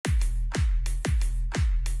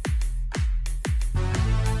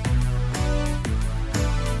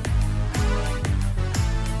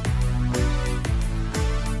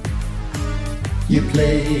You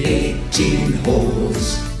play 18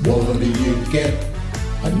 holes, what do you get?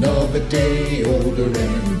 Another day older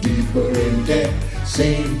and deeper in debt.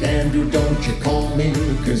 St. Andrew, don't you call me,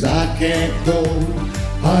 'cause I can't go.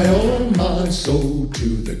 I owe my soul to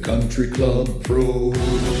the Country Club Pro.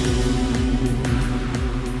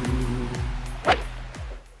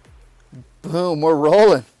 Boom, we're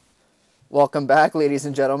rolling. Welcome back, ladies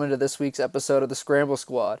and gentlemen, to this week's episode of the Scramble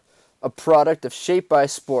Squad, a product of Shape by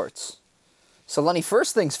Sports. So, Lenny,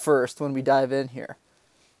 first things first, when we dive in here,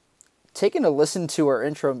 taking a listen to our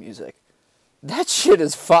intro music. That shit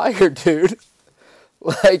is fire, dude.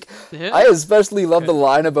 Like, yeah. I especially love the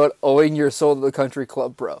line about owing your soul to the Country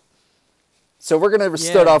Club Pro. So we're going to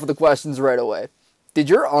start off with the questions right away. Did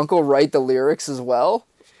your uncle write the lyrics as well?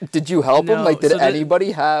 Did you help him? Like, did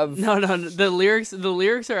anybody have... No. The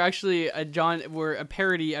lyrics are actually were a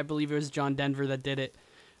parody. I believe it was John Denver that did it,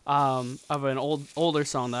 of an older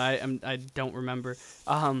song that I don't remember.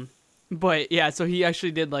 But yeah, so he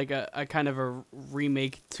actually did like a kind of a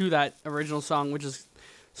remake to that original song, which is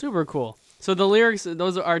super cool. So the lyrics,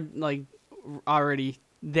 those are like already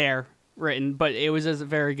there written, but it was just a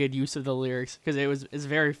very good use of the lyrics because it's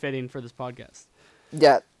very fitting for this podcast.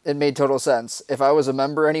 Yeah, it made total sense. If I was a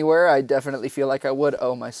member anywhere, I definitely feel like I would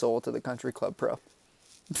owe my soul to the Country Club Pro.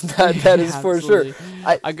 that is for sure.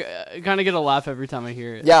 I kind of get a laugh every time I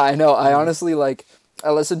hear it. Yeah, I know. I honestly, like,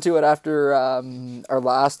 I listened to it after our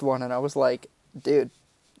last one, and I was like, dude,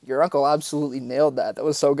 your uncle absolutely nailed that. That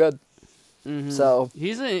was so good. Mm-hmm. So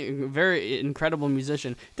he's a very incredible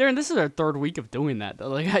musician. Darren, this is our third week of doing that, though.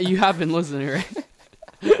 Like, you have been listening,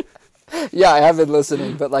 right? Yeah, I have been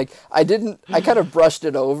listening, but like I kind of brushed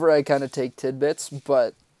it over. I kind of take tidbits,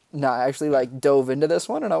 but no, I actually like dove into this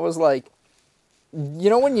one, and I was like, you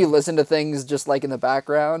know, when you listen to things just like in the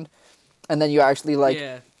background, and then you actually like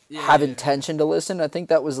have intention to listen. I think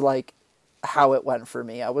that was like how it went for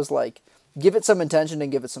me. I was like, give it some intention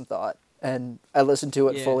and give it some thought, and I listened to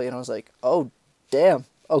it fully, and I was like, oh, damn,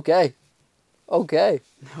 okay.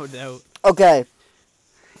 No doubt. Okay,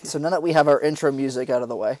 so now that we have our intro music out of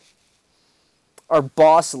the way. Our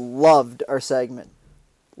boss loved our segment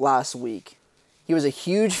last week. He was a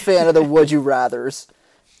huge fan of the Would You Rathers.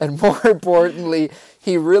 And more importantly,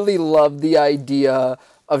 he really loved the idea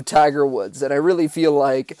of Tiger Woods. And I really feel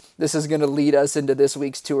like this is going to lead us into this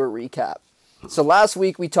week's tour recap. So last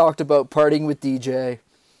week we talked about partying with DJ.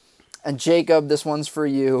 And Jacob, this one's for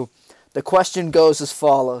you. The question goes as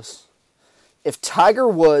follows. If Tiger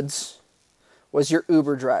Woods was your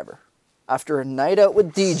Uber driver after a night out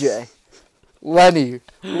with DJ... Lenny,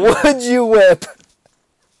 would you whip?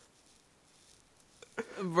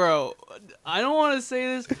 Bro, I don't want to say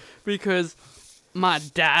this because my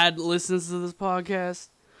dad listens to this podcast.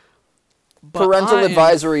 Parental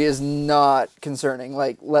advisory is not concerning.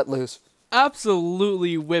 Like, let loose.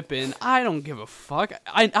 Absolutely whipping. I don't give a fuck.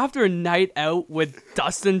 After a night out with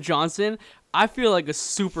Dustin Johnson, I feel like a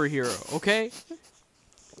superhero, okay?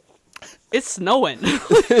 It's snowing.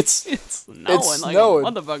 It's snowing like snowing.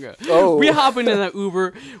 A motherfucker. Oh. We're hopping in that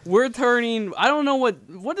Uber. We're turning. I don't know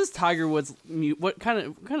what does Tiger Woods. What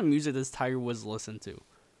kind of music does Tiger Woods listen to?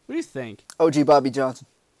 What do you think? OG Bobby Johnson,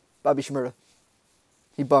 Bobby Shmurda.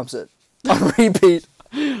 He bumps it on repeat.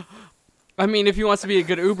 I mean, if he wants to be a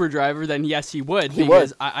good Uber driver, then yes, he would. He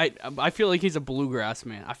would. I feel like he's a bluegrass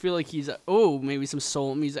man. I feel like he's maybe some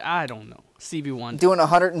soul music. I don't know. Stevie Wonder. Doing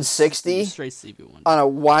 160 straight Stevie Wonder on a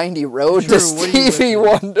windy road to Stevie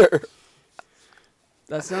Wonder.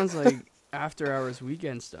 That sounds like after hours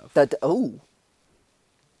weekend stuff.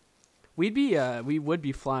 We would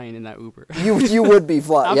be flying in that Uber. You would be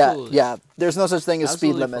flying. Absolutely. Yeah. There's no such thing as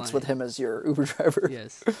Absolutely speed limits flying. with him as your Uber driver.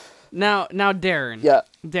 Yes. Now Darren. Yeah.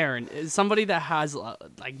 Darren is somebody that has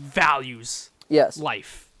like values. Yes.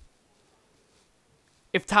 Life.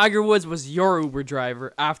 If Tiger Woods was your Uber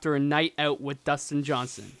driver after a night out with Dustin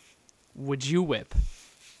Johnson, would you whip?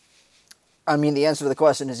 I mean, the answer to the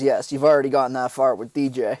question is yes. You've already gotten that far with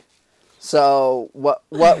DJ. So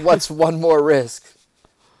what's one more risk?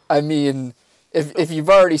 I mean, if you've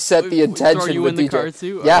already set the intention so are you with in the DJ, car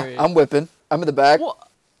too? yeah, right. I'm whipping. I'm in the back. Well,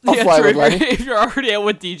 I'll fly with Lenny. If you're already out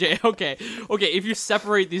with DJ, okay. If you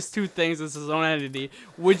separate these two things as his own entity,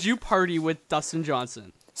 would you party with Dustin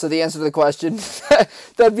Johnson? So the answer to the question,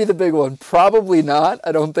 that'd be the big one. Probably not.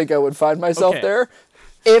 I don't think I would find myself there.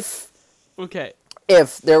 If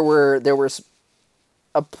there were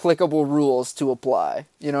applicable rules to apply,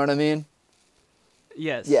 you know what I mean?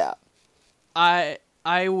 Yes. Yeah. I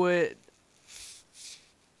would.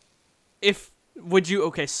 Would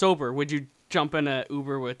you jump in a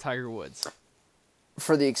Uber with Tiger Woods?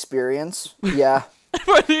 For the experience, yeah.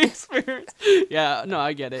 For the experience. Yeah, no,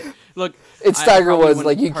 I get it. Look, It's I Tiger probably Woods, wouldn't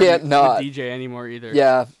like, you party can't with not. DJ anymore either.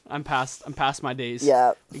 Yeah, I'm past my days.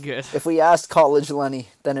 yeah. Good. If we asked college Lenny,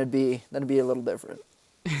 then it'd be a little different.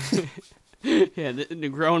 Yeah, the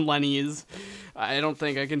grown Lenny is. I don't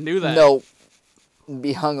think I can do that. No,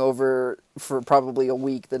 be hungover for probably a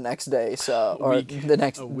week the next day. So A or week. the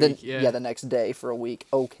next A week, yeah. the next day for a week.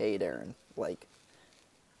 Okay, Darren, like,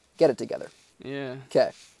 get it together. Yeah.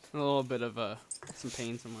 Okay. A little bit of some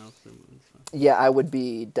pain somewhere else. Yeah, I would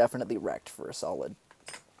be definitely wrecked for a solid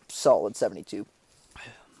 72.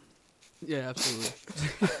 Yeah,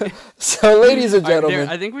 absolutely. So, ladies and All right, gentlemen,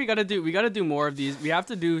 I think we gotta do more of these. We have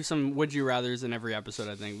to do some would you rather's in every episode.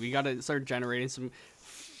 I think we gotta start generating some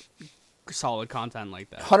solid content like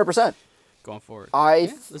that 100%. going forward.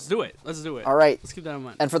 Let's do it. All right. Let's keep that in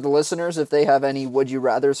mind. And for the listeners, if they have any would you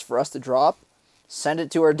rather's for us to drop, send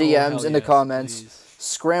it to our DMs hell in the yes, comments. please.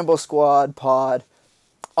 Scramble Squad Pod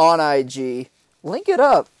on IG. Link it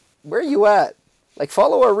up. Where you at? Like,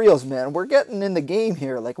 follow our reels, man. We're getting in the game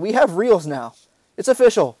here. Like, we have reels now. It's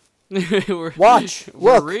official. Watch.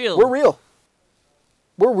 We're Look. real. We're real.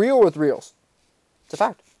 We're real with reels. It's a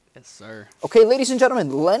fact. Yes, sir. Okay, ladies and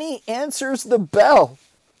gentlemen, Lenny answers the bell.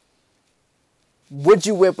 Would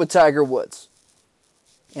you whip with Tiger Woods?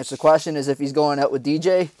 Answer the question is if he's going out with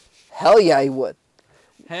DJ, hell yeah, he would.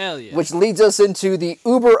 Hell yeah. Which leads us into the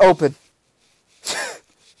Uber Open.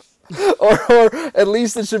 or at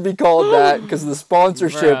least it should be called that, because the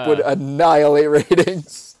sponsorship Bruh. would annihilate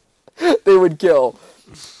ratings. They would kill.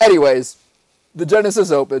 Anyways, the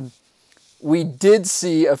Genesis Open. We did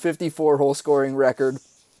see a 54-hole scoring record.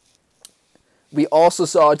 We also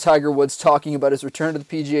saw Tiger Woods talking about his return to the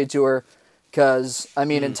PGA Tour, because, I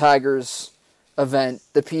mean, in Tiger's event,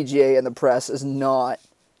 the PGA and the press is not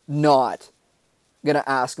going to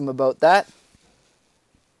ask him about that.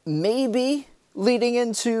 Maybe leading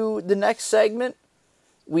into the next segment,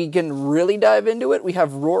 we can really dive into it. We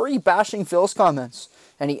have Rory bashing Phil's comments,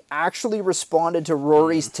 and he actually responded to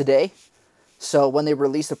Rory's today. So when they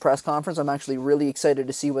release the press conference, I'm actually really excited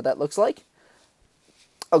to see what that looks like.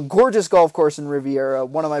 A gorgeous golf course in Riviera,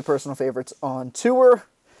 one of my personal favorites on tour,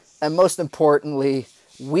 and most importantly,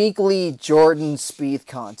 weekly Jordan Spieth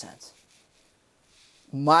content.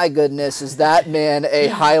 My goodness, is that man a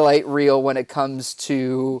highlight reel when it comes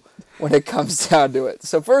down to it.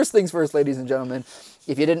 So first things first, ladies and gentlemen,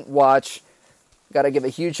 if you didn't watch, got to give a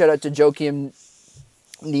huge shout out to Joakim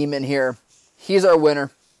Neiman here. He's our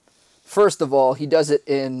winner. First of all, he does it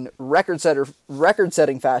in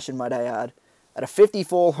record-setting fashion, might I add, at a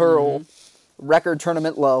 50-hole hurl, record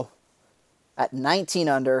tournament low, at 19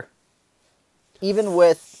 under, even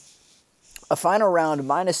with a final round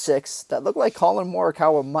 -6 that looked like Colin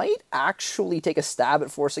Morikawa might actually take a stab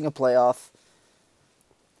at forcing a playoff.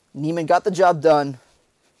 Neiman got the job done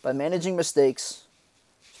by managing mistakes,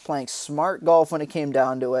 playing smart golf when it came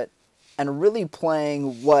down to it, and really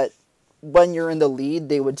playing what, when you're in the lead,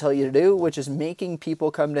 they would tell you to do, which is making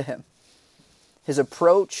people come to him. His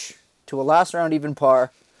approach to a last round even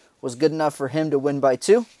par was good enough for him to win by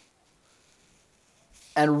 2.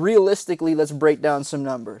 And realistically, let's break down some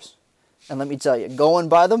numbers. And let me tell you, going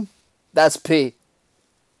by them, that's P.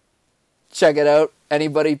 Check it out.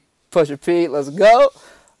 Anybody push a P? Let's go.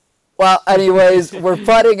 Well, anyways, we're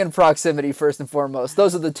putting in proximity first and foremost.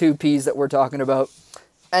 Those are the 2 Ps that we're talking about.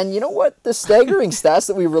 And you know what? The staggering stats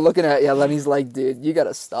that we were looking at, yeah, Lenny's like, dude, you got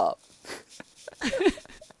to stop.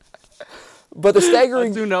 But the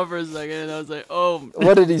staggering... I tuned out for a second and I was like, oh.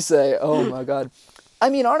 What did he say? Oh, my God. I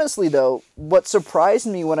mean, honestly, though, what surprised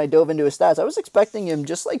me when I dove into his stats, I was expecting him,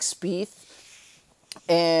 just like Spieth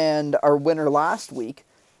and our winner last week,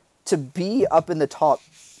 to be up in the top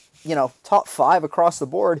 5 across the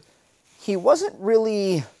board. He wasn't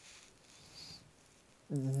really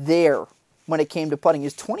there when it came to putting. He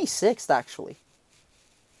was 26th, actually,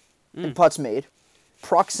 in putts made.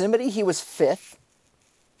 Proximity, he was 5th.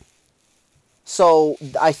 So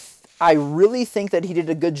I really think that he did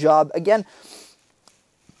a good job. Again,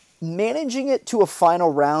 managing it to a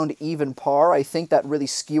final round even par, I think that really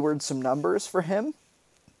skewered some numbers for him.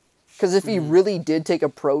 Because if he really did take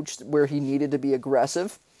approach where he needed to be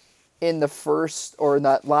aggressive in the first or in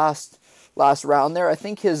that last round there, I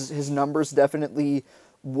think his numbers definitely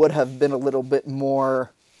would have been a little bit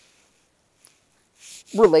more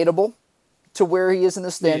relatable to where he is in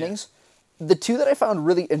the standings. Yeah. The 2 that I found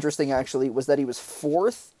really interesting, actually, was that he was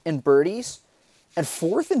 4th in birdies and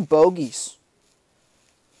 4th in bogeys.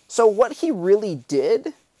 So what he really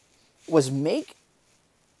did was make,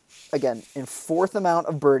 again, in 4th amount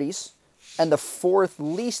of birdies and the 4th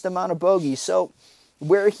least amount of bogeys. So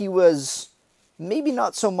where he was maybe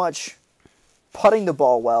not so much putting the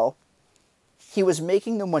ball well. He was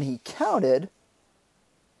making them when he counted.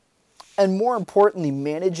 And more importantly,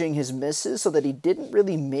 managing his misses so that he didn't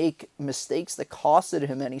really make mistakes that costed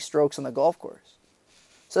him any strokes on the golf course.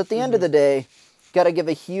 So at the end of the day, got to give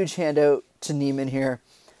a huge handout to Niemann here.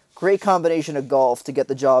 Great combination of golf to get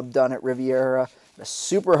the job done at Riviera. A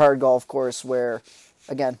super hard golf course where,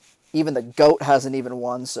 again, even the GOAT hasn't even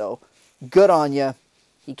won. So good on you.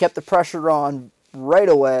 He kept the pressure on right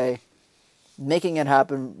away, making it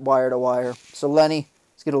happen wire to wire. So Lenny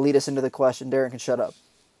is going to lead us into the question. Darren can shut up.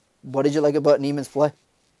 What did you like about Niemann's play?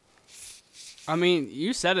 I mean,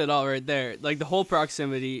 you said it all right there. Like, the whole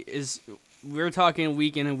proximity is, we're talking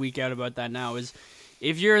week in and week out about that now, is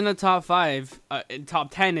if you're in the top 5,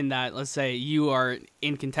 top 10 in that, let's say, you are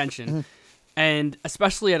in contention. Mm-hmm. And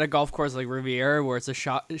especially at a golf course like Riviera, where it's a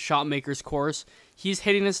shot maker's course, he's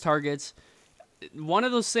hitting his targets. One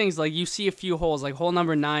of those things, like, you see a few holes, like hole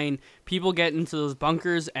number 9, people get into those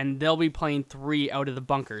bunkers and they'll be playing 3 out of the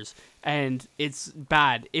bunkers, and it's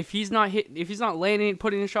bad. If he's not landing,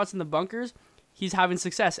 putting his shots in the bunkers, he's having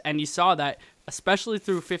success, and you saw that, especially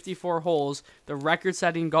through 54 holes, the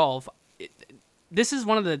record-setting golf. This is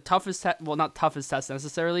one of the toughest, well, not toughest tests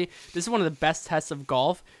necessarily. This is one of the best tests of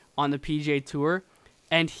golf on the PGA Tour,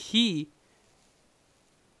 and he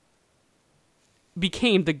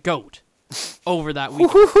became the GOAT over that week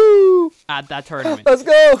at that tournament. Let's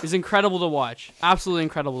go. It was incredible to watch. Absolutely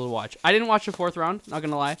incredible to watch. I didn't watch the 4th round, not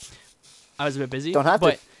gonna lie. I was a bit busy. Don't have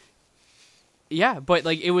to. Yeah, but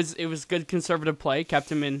like it was good conservative play, kept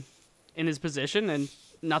him in his position, and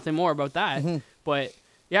nothing more about that. Mm-hmm. But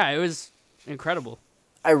yeah, it was incredible.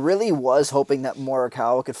 I really was hoping that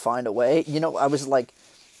Morikawa could find a way. You know,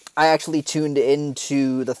 I actually tuned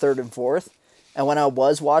into the 3rd and 4th. And when I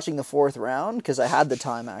was watching the 4th round, because I had the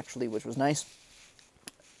time actually, which was nice,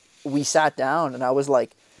 we sat down and I was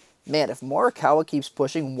like, man, if Morikawa keeps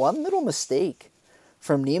pushing, one little mistake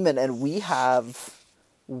from Niemann and we have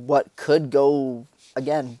what could go,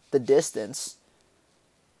 again, the distance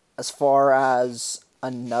as far as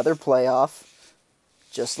another playoff,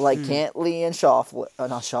 just like Cantley and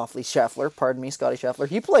Scheffler, pardon me, Scotty Scheffler.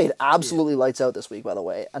 He played absolutely lights out this week, by the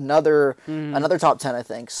way. Another top 10, I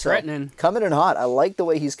think. So, threatening. Coming in hot. I like the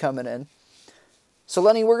way he's coming in. So,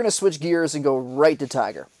 Lenny, we're going to switch gears and go right to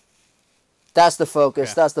Tiger. That's the focus.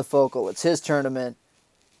 Yeah. That's the focal. It's his tournament.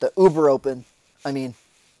 The Uber Open. I mean,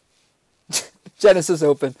 Genesis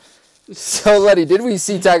Open. So, Lenny, did we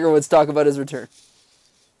see Tiger Woods talk about his return?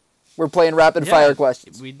 We're playing rapid fire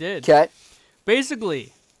questions. We did. Okay.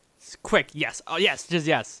 Basically, quick, yes. Oh, yes, just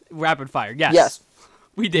yes. Rapid fire, yes. Yes.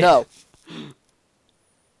 We did. No.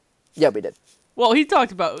 Yeah, we did. Well, he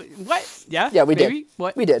talked about, what? Yeah? Yeah, we maybe? did.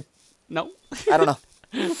 What? We did. No. I don't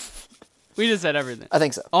know. We just said everything. I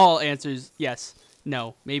think so. All answers, yes,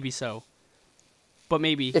 no, maybe so. But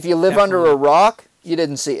maybe. If you live under a rock, you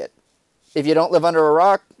didn't see it. If you don't live under a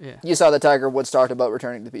rock, you saw that Tiger Woods talked about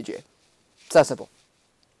returning to the PGA. It's that simple.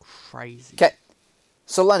 Crazy. Okay.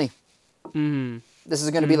 So, Lenny. Mm-hmm. This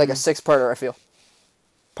is going to be like a 6-parter, I feel.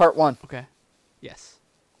 Part 1. Okay. Yes.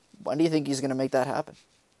 When do you think he's going to make that happen?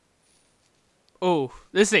 Oh,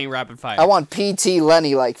 this ain't rapid fire. I want PT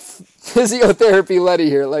Lenny, like physiotherapy Lenny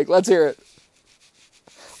here. Like, let's hear it.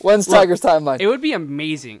 When's Tiger's timeline? It would be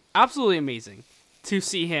amazing, absolutely amazing, to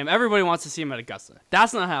see him. Everybody wants to see him at Augusta.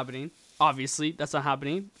 That's not happening. Obviously, that's not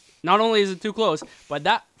happening. Not only is it too close, but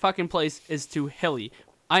that fucking place is too hilly.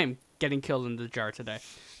 I am getting killed in the jar today.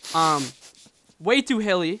 Way too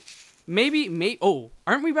hilly. Maybe. Oh,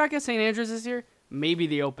 aren't we back at St. Andrews this year? Maybe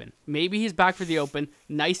the Open. Maybe he's back for the Open.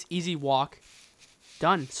 Nice, easy walk.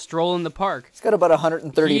 Done. Stroll in the park. He's got about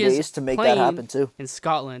 130 days to make that happen too. In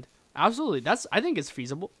Scotland, absolutely. I think it's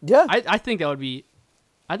feasible. Yeah. I think that would be.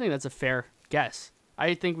 I think that's a fair guess.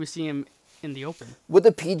 I think we see him in the Open. Would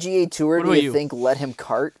the PGA Tour, do you think, let him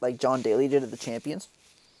cart like John Daly did at the Champions?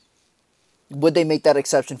 Would they make that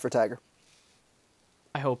exception for Tiger?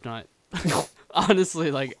 I hope not.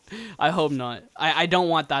 Honestly, I hope not. I don't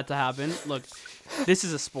want that to happen. Look, this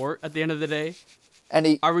is a sport at the end of the day.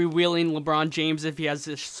 And are we wheeling LeBron James if he has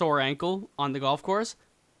a sore ankle on the golf course?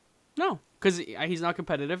 No, because he's not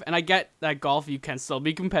competitive. And I get that golf, you can still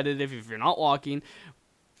be competitive if you're not walking.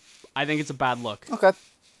 I think it's a bad look. Okay.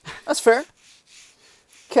 That's fair.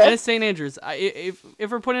 Okay. And it's St. Andrews. If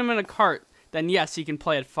we're putting him in a cart, then yes, he can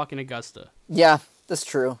play at fucking Augusta. Yeah, that's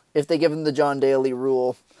true. If they give him the John Daly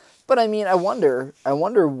rule. But I mean, I wonder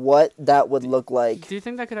what that would look like. Do you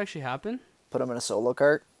think that could actually happen? Put him in a solo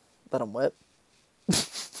cart, let him whip.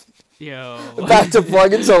 Yo. Back to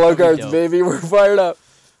plugging solo carts, baby. We're fired up.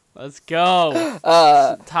 Let's go.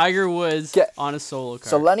 Tiger Woods on a solo cart.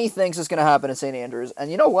 So Lenny thinks it's going to happen at St. Andrews. And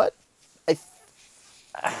you know what?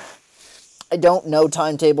 I don't know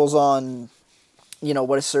timetables on,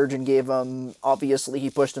 what a surgeon gave him. Obviously, he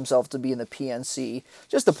pushed himself to be in the PNC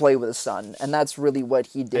just to play with his son, and that's really what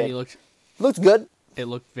he did. And he looked good. It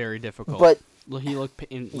looked very difficult. But he looked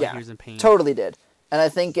he was in pain. Totally did. And I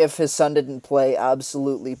think if his son didn't play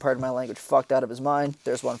absolutely, pardon my language, fucked out of his mind,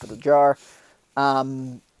 there's one for the jar,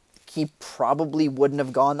 he probably wouldn't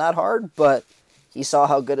have gone that hard, but he saw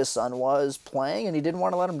how good his son was playing, and he didn't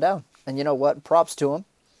want to let him down. And you know what? Props to him.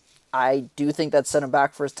 I do think that set him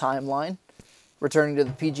back for his timeline, returning to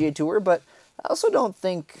the PGA Tour, but I also don't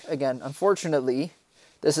think, again, unfortunately,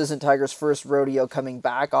 this isn't Tiger's first rodeo coming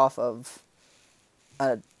back off of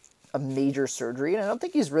a major surgery, and I don't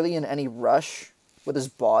think he's really in any rush with his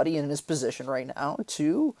body and in his position right now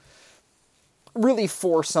to really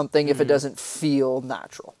force something if it doesn't feel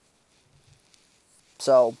natural.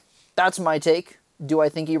 So, that's my take. Do I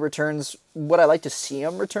think he returns? Would I like to see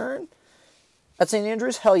him return at St.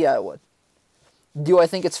 Andrews? Hell yeah, I would. Do I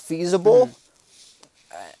think it's feasible?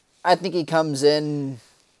 I think he comes in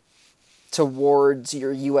towards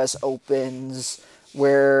your U.S. Opens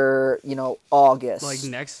where, August. Like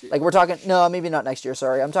next year? Like we're talking, no, maybe not next year,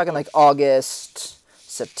 sorry. I'm talking like August,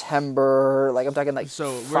 September, like I'm talking like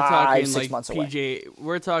so we're talking 6 like months PGA, away.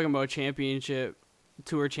 we're talking about championship,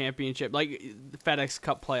 tour championship, like the FedEx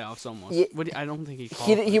Cup playoffs almost. Yeah, I don't think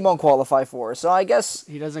he won't qualify for, so I guess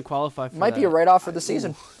he doesn't qualify for might that. be a write-off for the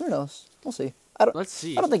season. Who knows? We'll see. Let's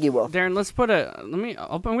see. I don't think he will. Darren,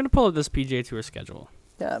 I'm going to pull up this PGA Tour schedule.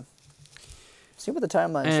 Yeah. See what the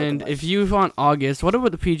timeline is. And like. if you want August, what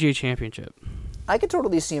about the PGA Championship? I could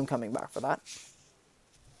totally see him coming back for that.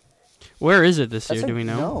 Where is it this year? Do we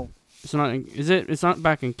know? No. It's not. It's not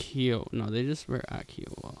back in Kyoto. No, they just were at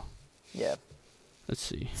Kyoto. Yeah. Let's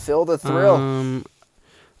see. Feel the thrill.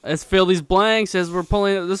 Let's fill these blanks as we're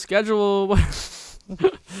pulling up the schedule.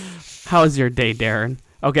 How was your day, Darren?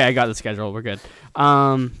 Okay, I got the schedule. We're good.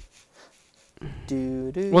 Well,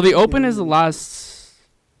 the Open is the last.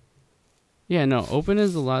 Yeah, no, Open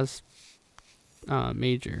is the last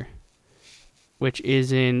major, which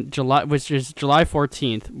is in July, which is July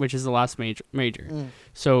 14th, which is the last major.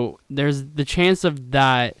 So there's the chance of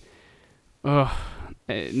that.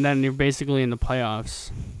 And then you're basically in the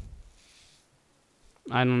playoffs.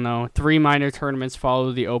 I don't know. 3 minor tournaments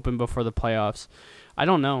follow the Open before the playoffs. I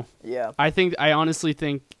don't know. Yeah. I honestly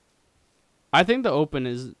think the Open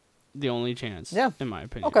is the only chance. Yeah. In my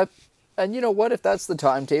opinion. Okay. And you know what? If that's the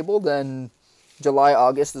timetable, then July,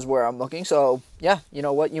 August is where I'm looking. So, yeah, you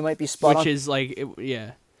know what? You might be spot on. Which is like,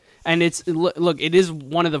 yeah. And it is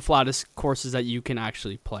one of the flattest courses that you can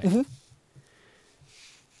actually play. Mm-hmm.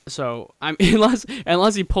 So,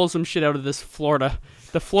 unless he pulls some shit out of the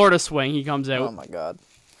Florida swing, he comes out. Oh my God.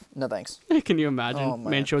 No thanks. Can you imagine? Oh,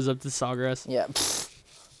 man shows up to Sawgrass. Yeah.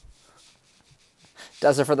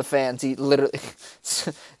 Does it for the fans. He literally,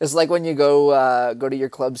 it's like when you go to your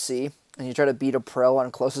club C and you try to beat a pro on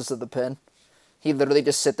closest to the pin. He literally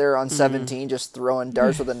just sit there on 17, just throwing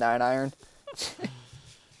darts with a 9-iron.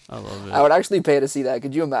 I love it. I would actually pay to see that.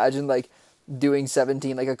 Could you imagine, like, doing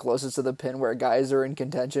 17, like, a closest to the pin where guys are in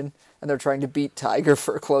contention and they're trying to beat Tiger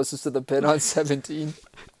for closest to the pin on 17?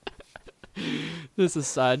 This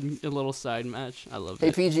is a little side match. I love Hey,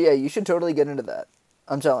 it. PGA, you should totally get into that.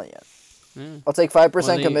 I'm telling you. Yeah. I'll take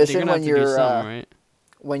 5% commission when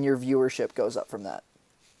your viewership goes up from that.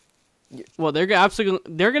 Well, they're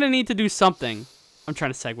gonna need to do something. I'm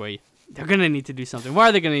trying to segue. They're gonna need to do something. Why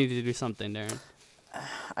are they gonna need to do something, Darren?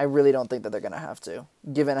 I really don't think that they're gonna have to,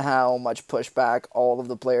 given how much pushback all of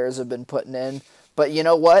the players have been putting in. But you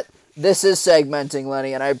know what? This is segmenting,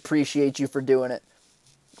 Lenny, and I appreciate you for doing it.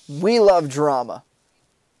 We love drama,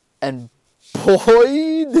 and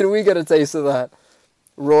boy, did we get a taste of that.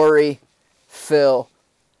 Rory, Phil,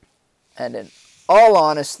 and in all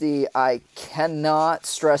honesty, I cannot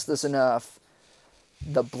stress this enough.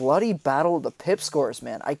 The bloody battle of the pip scores,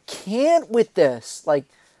 man. I can't with this. Like,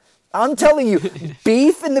 I'm telling you,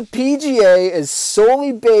 beef in the PGA is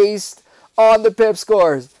solely based on the pip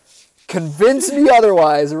scores. Convince me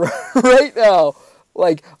otherwise right now.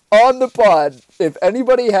 Like, on the pod, if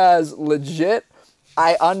anybody has legit,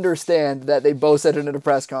 I understand that they both said it in a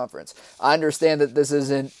press conference. I understand that this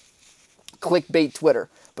isn't clickbait Twitter.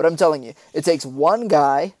 But I'm telling you, it takes one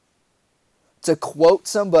guy to quote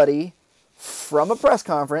somebody from a press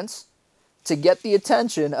conference to get the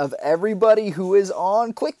attention of everybody who is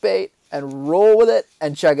on clickbait and roll with it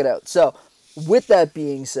and check it out. So, with that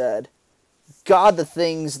being said, God, the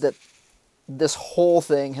things that this whole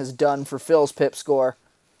thing has done for Phil's pip score.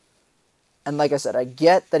 And like I said, I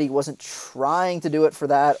get that he wasn't trying to do it for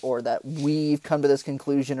that, or that we've come to this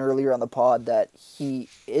conclusion earlier on the pod that he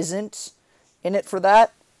isn't in it for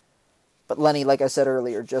that. But Lenny, like I said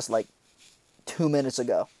earlier, just like 2 minutes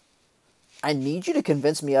ago, I need you to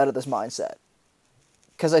convince me out of this mindset.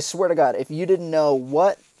 Because I swear to God, if you didn't know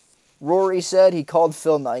what Rory said, he called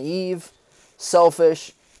Phil naive,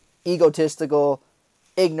 selfish, egotistical,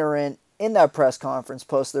 ignorant in that press conference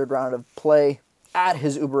post third round of play at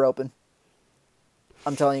his Uber Open.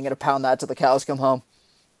 I'm telling you, I'm going to pound that till the cows come home.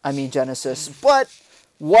 I mean Genesis. But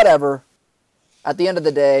whatever. At the end of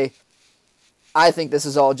the day, I think this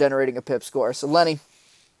is all generating a pip score. So Lenny,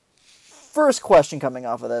 first question coming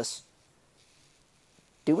off of this.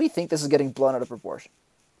 Do we think this is getting blown out of proportion?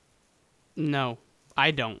 No,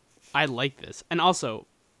 I don't. I like this. And also,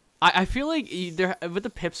 I feel like there with the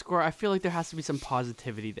pip score, I feel like there has to be some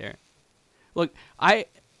positivity there. Look, I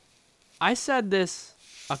said this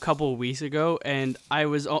a couple of weeks ago, and I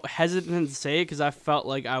was hesitant to say it because I felt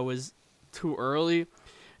like I was too early.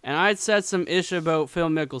 And I had said some ish about Phil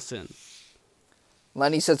Mickelson.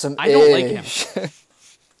 Lenny said some I don't like him.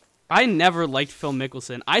 I never liked Phil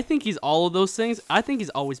Mickelson. I think he's all of those things. I think he's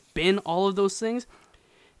always been all of those things.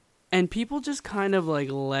 And people just kind of like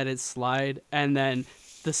let it slide. And then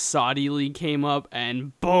the Saudi League came up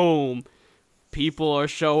and boom, people are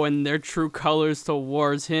showing their true colors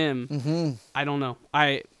towards him. Mm-hmm. I don't know.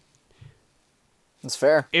 That's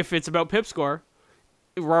fair. If it's about pip score,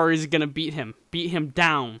 Rory's going to beat him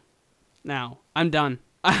down. Now, I'm done.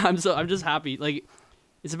 I'm just happy. Like,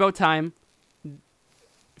 it's about time.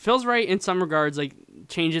 Phil's right in some regards, like,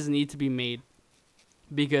 changes need to be made.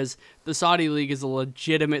 Because the Saudi League is a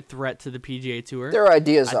legitimate threat to the PGA Tour. Their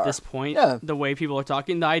ideas are. At this point, yeah. The way people are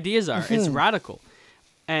talking, the ideas are. It's radical.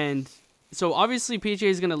 And so obviously PGA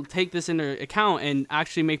is going to take this into account and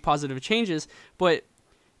actually make positive changes. But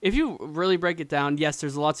if you really break it down, yes,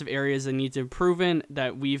 there's lots of areas that need to improve in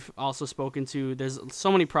that we've also spoken to. There's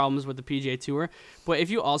so many problems with the PGA Tour. But if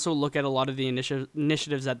you also look at a lot of the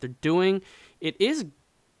initiatives that they're doing, it is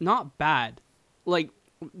not bad. Like,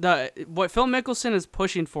 what Phil Mickelson is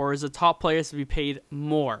pushing for is the top players to be paid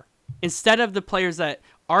more. Instead of the players that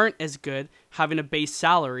aren't as good having a base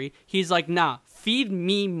salary, he's like, nah, feed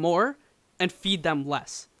me more and feed them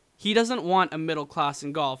less. He doesn't want a middle class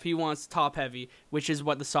in golf. He wants top heavy, which is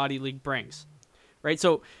what the Saudi League brings. Right?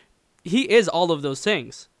 So he is all of those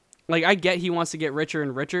things. Like, I get he wants to get richer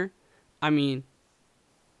and richer. I mean,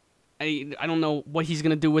 I don't know what he's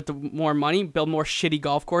going to do with the more money, build more shitty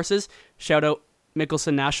golf courses. Shout out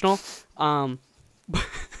Mickelson National,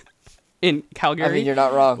 in Calgary. I mean, you're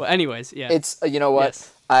not wrong. Well, anyways, yeah. It's, you know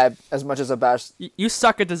what? Yes. As much as I bash... You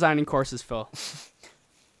suck at designing courses, Phil.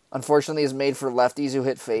 Unfortunately, is made for lefties who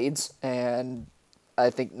hit fades, and I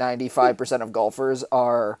think 95% of golfers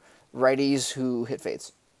are righties who hit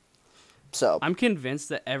fades. So I'm convinced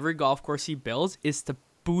that every golf course he builds is to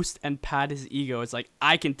boost and pad his ego. It's like,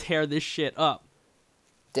 I can tear this shit up.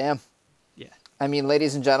 Damn. Yeah. I mean,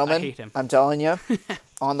 ladies and gentlemen, I hate him. I'm telling you,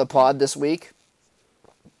 on the pod this week,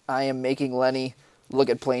 I am making Lenny look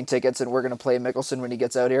at plane tickets, and we're going to play Mickelson when he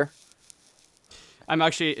gets out here. I'm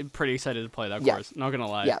actually pretty excited to play that course. Not going to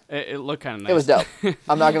lie. Yeah. It looked kind of nice. It was dope.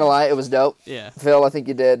 I'm not going to lie. It was dope. Yeah. Phil, I think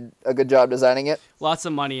you did a good job designing it. Lots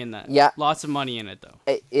of money in that. Yeah. Lots of money in it, though.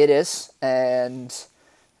 It is, and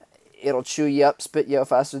it'll chew you up, spit you out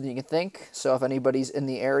faster than you can think. So if anybody's in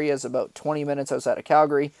the area, it's about 20 minutes outside of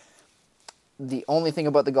Calgary. The only thing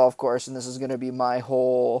about the golf course, and this is going to be my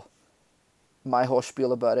whole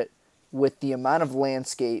spiel about it, with the amount of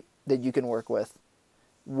landscape that you can work with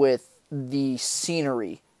the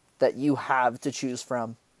scenery that you have to choose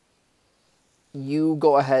from, you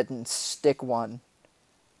go ahead and stick one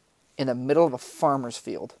in the middle of a farmer's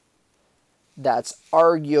field that's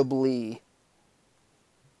arguably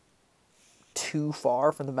too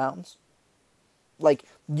far from the mountains. Like,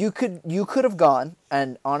 you could have gone,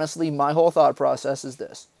 and honestly, my whole thought process is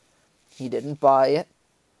this. He didn't buy it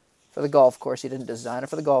for the golf course. He didn't design it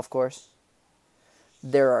for the golf course.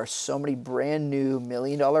 There are so many brand new $1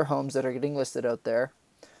 million homes that are getting listed out there.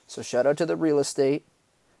 So shout out to the real estate.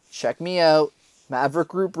 Check me out. Maverick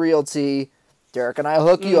Group Realty. Derek and I will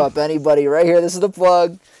hook you up. Anybody right here. This is the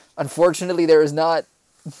plug. Unfortunately, there is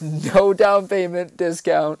no down payment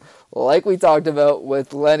discount like we talked about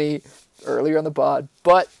with Lenny earlier on the pod.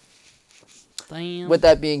 But Damn. With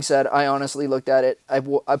that being said, I honestly looked at it. I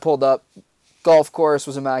pulled up. Golf course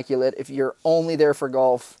was immaculate. If you're only there for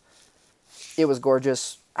golf, it was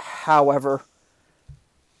gorgeous. However,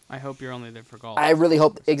 I hope you're only there for golf. I really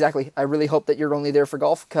hope that you're only there for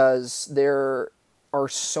golf, because there are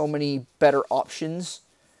so many better options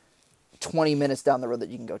 20 minutes down the road that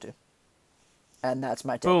you can go to. And that's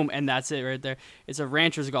my take. Boom, and that's it right there. It's a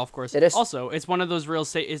rancher's golf course. It is. Also, it's one of those real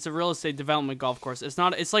estate. It's a real estate development golf course. It's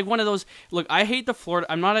not. It's like one of those. Look, I hate the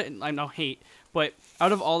Florida. I don't hate, but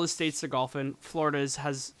out of all the states to golf in, Florida's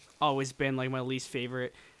has always been like my least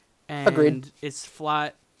favorite. And Agreed. It's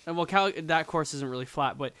flat. And well, that course isn't really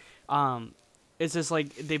flat, but it's just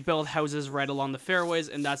like they build houses right along the fairways,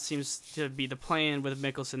 and that seems to be the plan with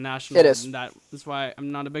Mickelson National. It is. And that's why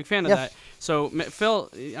I'm not a big fan of Yeah. that. So, Phil,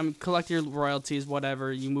 collect your royalties,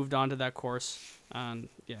 whatever. You moved on to that course.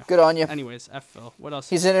 Yeah. Good on you. Anyways, F Phil. What else?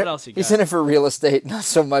 He's in it. What else you got? He's in it for real estate, not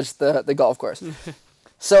so much the golf course.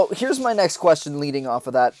 So here's my next question leading off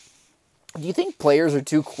of that. Do you think players are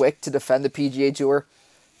too quick to defend the PGA Tour?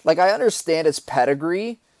 Like, I understand its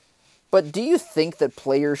pedigree, but do you think that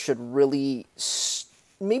players should really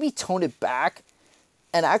maybe tone it back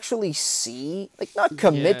and actually see, like, not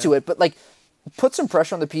commit to it, but, like, put some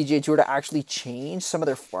pressure on the PGA Tour to actually change some of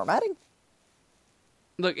their formatting?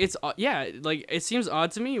 Look, it's like it seems odd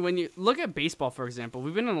to me when you look at baseball, for example.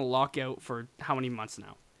 We've been in a lockout for how many months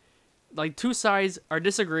now? Like, two sides are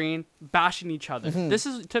disagreeing, bashing each other. Mm-hmm. This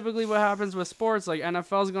is typically what happens with sports. Like,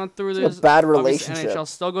 NFL's gone through this. A bad Obviously, relationship. NHL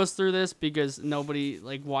still goes through this because nobody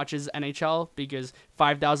like watches NHL because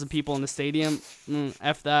 5,000 people in the stadium.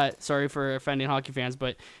 F that. Sorry for offending hockey fans,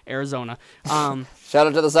 but Arizona. Shout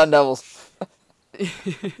out to the Sun Devils.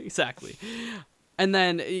 Exactly. And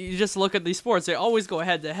then you just look at these sports; they always go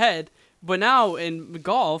head to head. But now in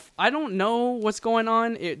golf, I don't know what's going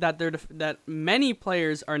on. That many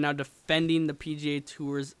players are now defending the PGA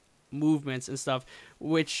Tour's movements and stuff,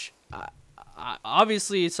 which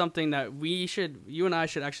obviously is something that you and I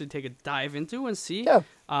should actually take a dive into and see. Yeah.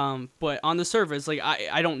 But on the surface, like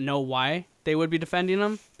I don't know why they would be defending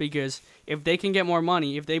them, because if they can get more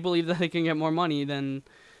money, if they believe that they can get more money, then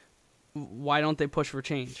why don't they push for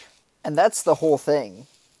change? And that's the whole thing.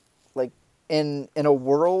 Like, in a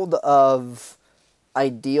world of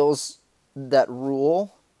ideals that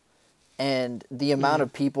rule and the amount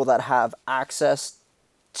of people that have access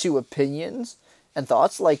to opinions and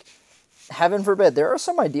thoughts, like, heaven forbid, there are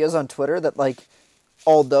some ideas on Twitter that, like,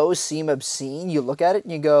 although seem obscene, you look at it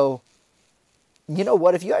and you go, you know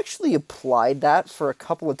what, if you actually applied that for a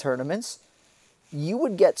couple of tournaments, you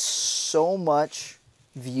would get so much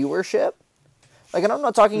viewership. Like, and I'm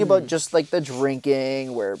not talking about just, like, the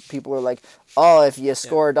drinking where people are like, oh, if you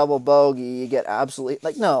score a double bogey, you get absolutely...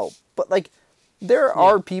 Like, no. But, like, there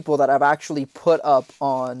are people that have actually put up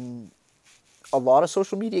on a lot of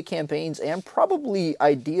social media campaigns and probably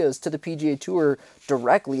ideas to the PGA Tour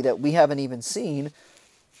directly that we haven't even seen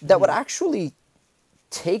that would actually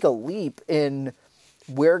take a leap in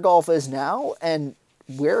where golf is now and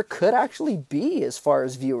where it could actually be as far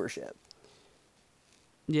as viewership.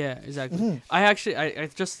 Yeah, exactly. I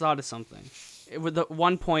just thought of something. With the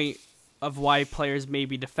one point of why players may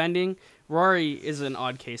be defending, Rory is an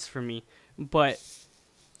odd case for me. But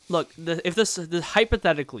look, if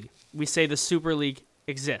hypothetically we say the Super League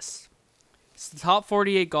exists, it's the top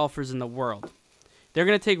 48 golfers in the world. They're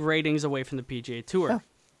going to take ratings away from the PGA Tour. Yeah.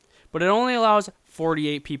 But it only allows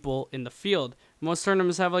 48 people in the field. Most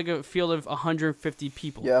tournaments have like a field of 150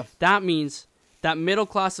 people. Yeah. That means that middle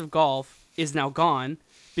class of golf is now gone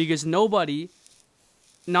because because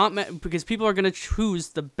people are going to choose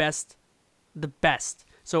the best.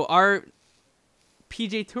 So our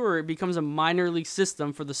PGA Tour becomes a minor league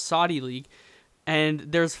system for the Saudi League, and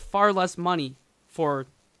there's far less money for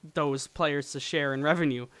those players to share in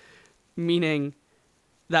revenue, meaning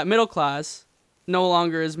that middle class no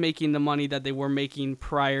longer is making the money that they were making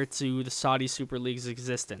prior to the Saudi Super League's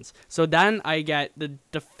existence. So then I get the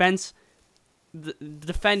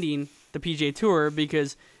defending the PGA Tour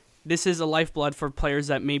because this is a lifeblood for players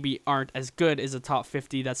that maybe aren't as good as the top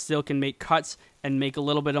 50 that still can make cuts and make a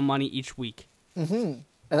little bit of money each week. Mm-hmm. And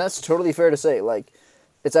that's totally fair to say. Like,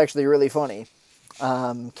 it's actually really funny.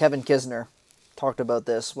 Kevin Kisner talked about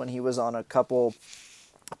this when he was on a couple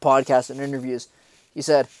podcasts and interviews. He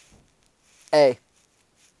said, hey,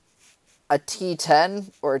 a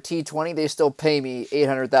T10 or a T20, they still pay me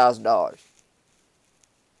 $800,000.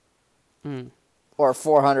 Or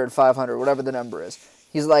 400, 500, whatever the number is.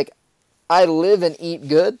 He's like, I live and eat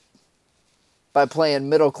good by playing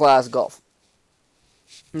middle-class golf.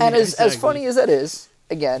 And as funny as that is,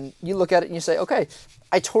 again, you look at it and you say, okay,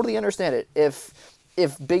 I totally understand it.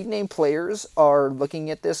 If big-name players are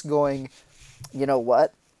looking at this going, you know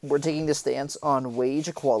what, we're taking the stance on wage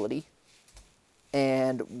equality,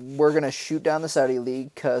 and we're going to shoot down the Saudi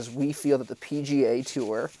League because we feel that the PGA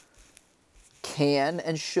Tour can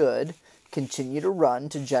and should continue to run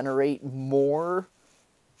to generate more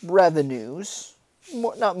revenues,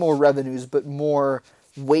 not more revenues, but more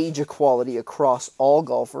wage equality across all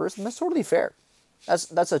golfers, and that's totally fair.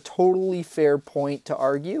 That's a totally fair point to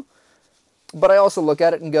argue. But I also look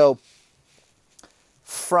at it and go,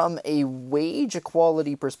 from a wage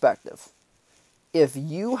equality perspective, if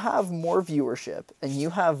you have more viewership and you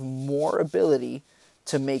have more ability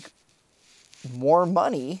to make more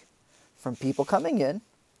money from people coming in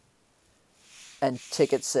and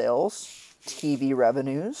ticket sales, TV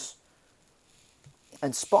revenues,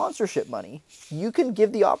 and sponsorship money, you can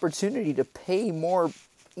give the opportunity to pay more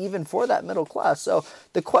even for that middle class. So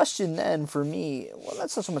the question then for me, well,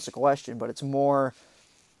 that's not so much a question, but it's more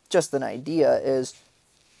just an idea, is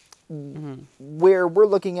where we're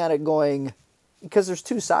looking at it going, because there's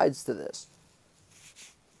two sides to this.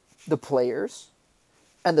 The players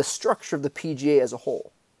and the structure of the PGA as a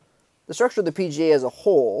whole. The structure of the PGA as a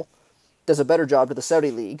whole does a better job to the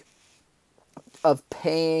Saudi League of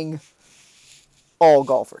paying all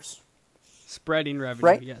golfers. Spreading revenue,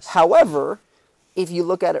 right? yes. However, if you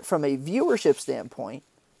look at it from a viewership standpoint,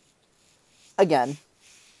 again,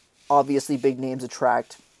 obviously big names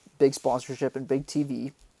attract big sponsorship and big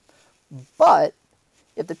TV. But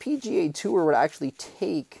if the PGA Tour would actually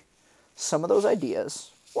take some of those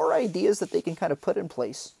ideas, or ideas that they can kind of put in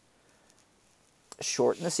place,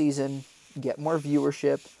 shorten the season, get more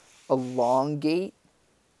viewership, elongate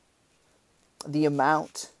the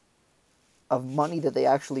amount of money that they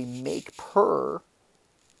actually make per,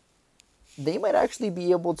 they might actually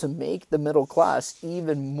be able to make the middle class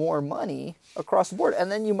even more money across the board.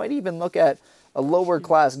 And then you might even look at a lower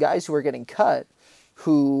class guys who are getting cut,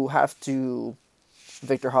 who have to,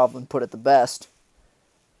 Victor Hovland put it the best,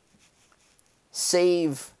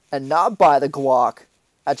 save and not buy the guac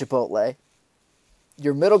at Chipotle.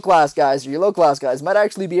 Your middle class guys or your low class guys might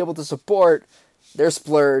actually be able to support their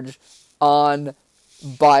splurge on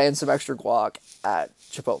buying some extra guac at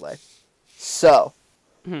Chipotle. So,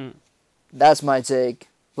 that's my take.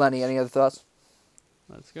 Lenny, any other thoughts?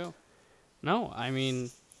 Let's go. No, I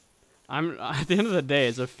mean, I'm at the end of the day,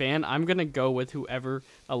 as a fan, I'm gonna go with whoever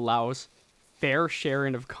allows fair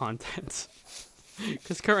sharing of content.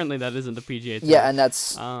 Because currently that isn't the PGA Tour. Yeah, and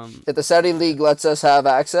that's if the Saudi League lets us have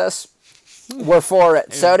access, we're for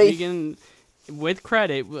it. Saudi, we can, with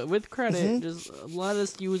credit, just let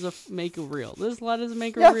us make a reel. Just let us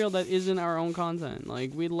make a reel that isn't our own content.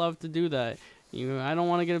 Like, we'd love to do that. I don't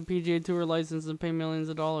want to get a PGA Tour license and pay millions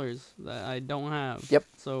of dollars that I don't have. Yep.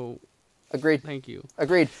 So, agreed. Thank you.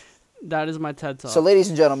 Agreed. That is my TED Talk. So, ladies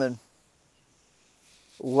and gentlemen,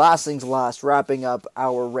 last things last, wrapping up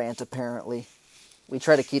our rant, apparently. We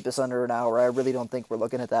try to keep this under an hour. I really don't think we're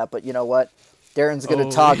looking at that, but you know what? Darren's going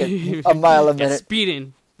to talk at a mile a minute.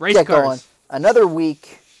 Speeding. Race Get cars. going. Another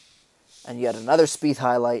week, and yet another Spieth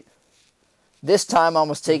highlight. This time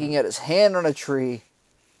almost taking out his hand on a tree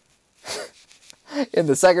in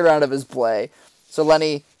the second round of his play. So,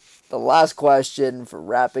 Lenny, the last question for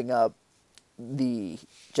wrapping up the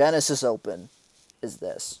Genesis Open is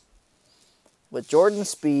this. With Jordan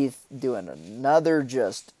Spieth doing another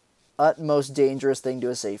just utmost dangerous thing to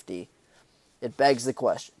a safety, it begs the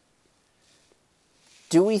question.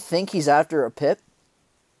 Do we think he's after a pip?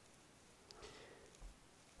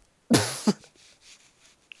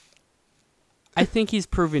 I think he's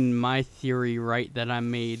proven my theory right that I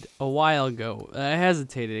made a while ago. I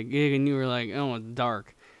hesitated, and you were like, oh, it's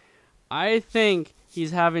dark. I think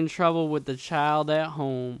he's having trouble with the child at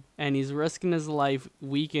home, and he's risking his life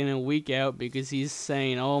week in and week out because he's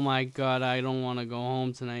saying, oh my God, I don't want to go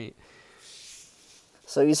home tonight.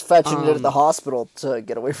 So he's fetching it at the hospital to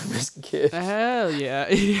get away from his kid. Hell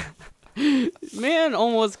yeah. Man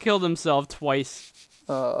almost killed himself twice.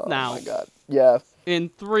 Oh now. My God. Yeah. In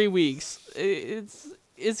 3 weeks.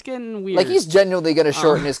 It's getting weird. Like, he's genuinely going to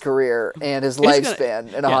shorten his career and his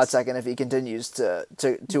lifespan in a hot second if he continues to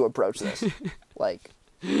approach this. Like,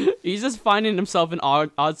 he's just finding himself in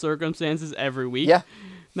odd circumstances every week. Yeah.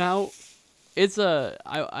 Now, it's the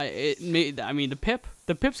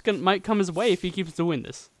pips might come his way if he keeps doing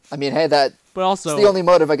this. I mean, hey, that's the only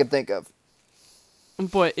motive I can think of.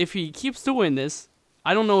 But if he keeps doing this,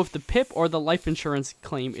 I don't know if the PIP or the life insurance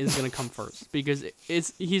claim is going to come first, because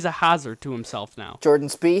he's a hazard to himself now. Jordan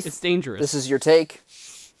Spieth, it's dangerous. This is your take.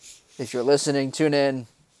 If you're listening, tune in.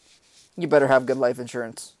 You better have good life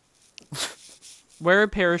insurance. Wear a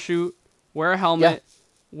parachute, wear a helmet,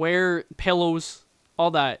 wear pillows, all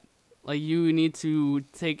that. Like, you need to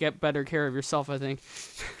get better care of yourself, I think.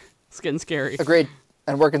 It's getting scary. Agreed.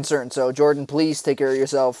 And we're concerned. So, Jordan, please take care of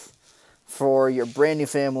yourself. For your brand new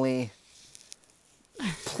family,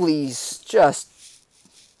 please just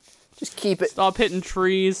keep it. Stop hitting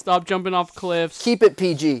trees. Stop jumping off cliffs. Keep it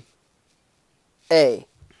PG.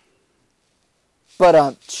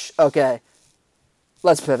 But, okay.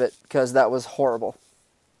 Let's pivot, because that was horrible.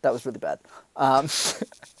 That was really bad.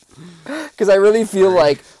 Because I really feel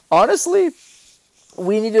like, honestly,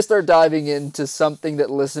 we need to start diving into something that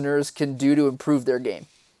listeners can do to improve their game.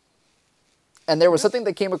 And there was something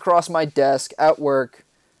that came across my desk at work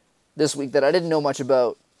this week that I didn't know much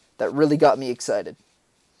about that really got me excited.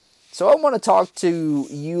 So I want to talk to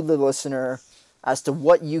you, the listener, as to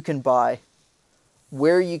what you can buy,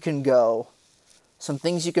 where you can go, some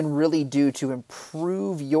things you can really do to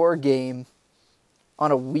improve your game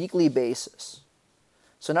on a weekly basis.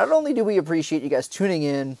 So not only do we appreciate you guys tuning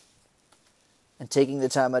in and taking the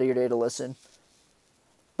time out of your day to listen,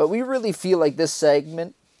 but we really feel like this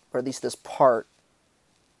segment, or at least this part,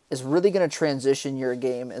 is really going to transition your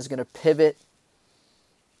game, is going to pivot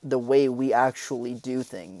the way we actually do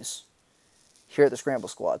things here at the Scramble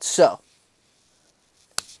Squad. So,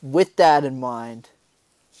 with that in mind,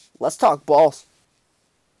 let's talk balls.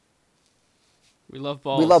 We love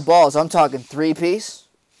balls. We love balls. I'm talking 3-piece,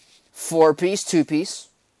 4-piece, 2-piece.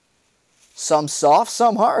 Some soft,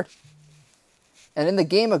 some hard. And in the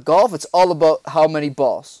game of golf, it's all about how many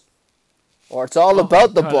balls. Or it's all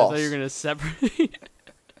about the balls. I thought you were going to separate.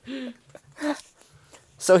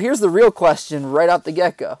 So here's the real question right out the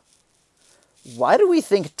get-go. Why do we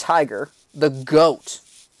think Tiger, the GOAT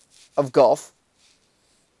of golf,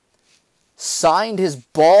 signed his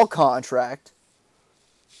ball contract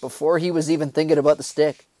before he was even thinking about the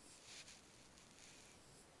stick?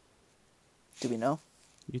 Do we know?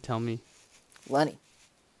 You tell me. Lenny.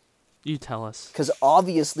 You tell us. Because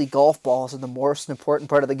obviously golf balls are the most important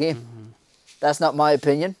part of the game. Mm-hmm. That's not my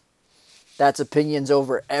opinion. That's opinions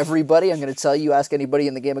over everybody. I'm going to tell you, ask anybody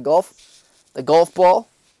in the game of golf. The golf ball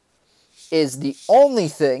is the only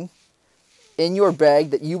thing in your bag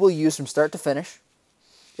that you will use from start to finish.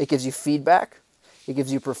 It gives you feedback. It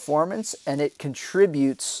gives you performance. And it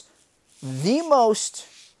contributes the most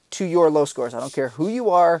to your low scores. I don't care who you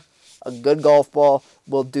are. A good golf ball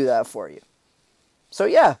will do that for you. So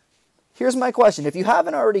yeah, here's my question. If you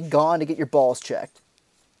haven't already gone to get your balls checked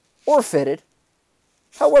or fitted,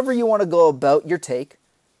 however you want to go about your take,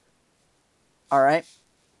 all right,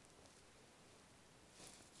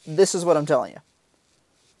 this is what I'm telling you.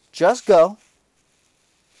 Just go.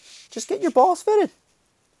 Just get your balls fitted.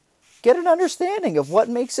 Get an understanding of what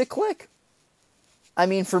makes it click. I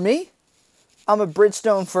mean, for me, I'm a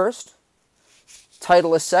Bridgestone first,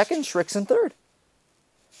 Titleist second, Srixon third.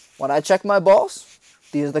 When I check my balls,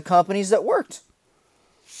 these are the companies that worked.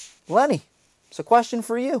 Lenny, it's a question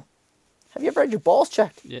for you. Have you ever had your balls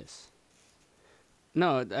checked? Yes.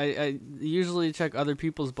 No, I usually check other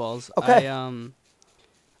people's balls. Okay.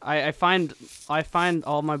 I find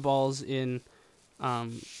all my balls in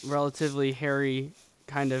relatively hairy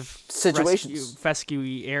kind of situations,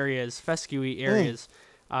 fescue areas.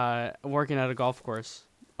 Working at a golf course,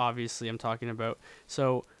 obviously I'm talking about.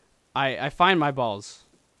 So I find my balls.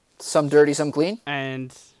 Some dirty, some clean?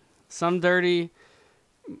 And some dirty,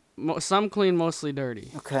 some clean, mostly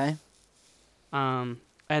dirty. Okay. And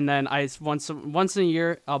then once in a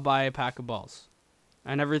year I'll buy a pack of balls,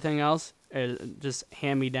 and everything else is just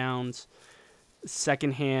hand-me-downs,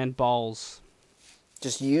 secondhand balls.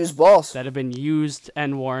 Just used balls that have been used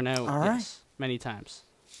and worn out. All right. Yes, many times.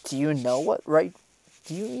 Do you know what right?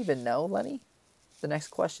 Do you even know, Lenny? The next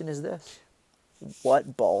question is this: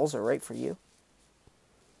 what balls are right for you?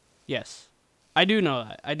 Yes, I do know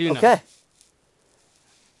that. I do know. Okay.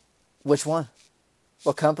 Which one?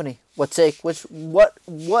 What company? What take?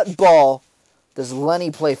 What ball does Lenny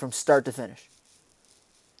play from start to finish?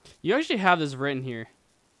 You actually have this written here.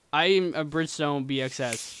 I'm a Bridgestone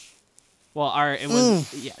BXS. Well, it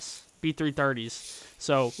was yes, B330s.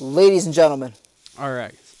 So, ladies and gentlemen, all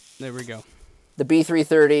right, there we go. The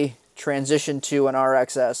B330 transitioned to an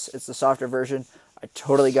RXS. It's the softer version. I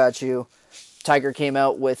totally got you. Tiger came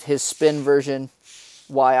out with his spin version.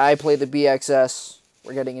 Why I play the BXS.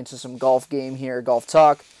 We're getting into some golf game here, golf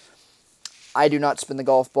talk. I do not spin the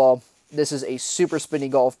golf ball. This is a super spinny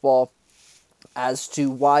golf ball. As to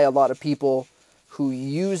why a lot of people who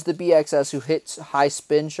use the BXS, who hit high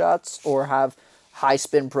spin shots or have high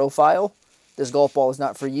spin profile, this golf ball is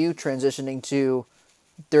not for you. Transitioning to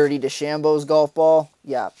Dirty DeChambeau's golf ball,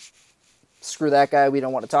 yeah, screw that guy. We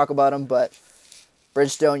don't want to talk about him, but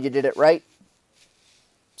Bridgestone, you did it right.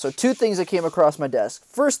 So 2 things that came across my desk.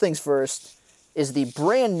 First things first is the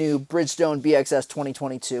brand new Bridgestone BXS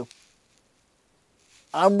 2022.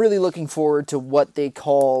 I'm really looking forward to what they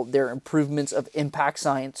call their improvements of impact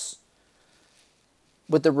science.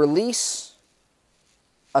 With the release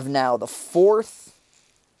of now the 4th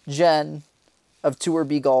gen of Tour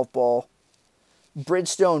B golf ball,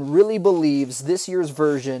 Bridgestone really believes this year's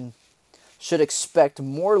version should expect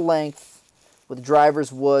more length with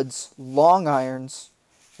drivers' woods, long irons,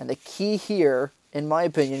 and the key here, in my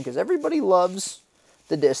opinion, because everybody loves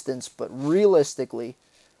the distance, but realistically,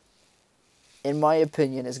 in my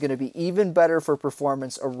opinion, is going to be even better for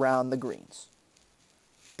performance around the greens.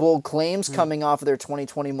 Bold claims coming off of their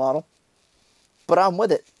 2020 model, but I'm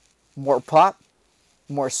with it. More pop,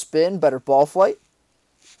 more spin, better ball flight.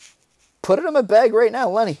 Put it in my bag right now,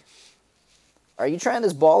 Lenny. Are you trying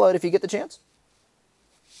this ball out if you get the chance?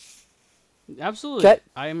 Absolutely. Okay.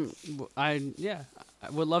 I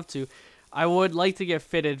would love to. I would like to get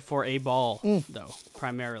fitted for a ball though,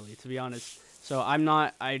 primarily, to be honest. So I'm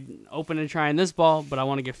open to trying this ball, but I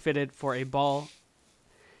want to get fitted for a ball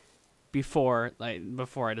before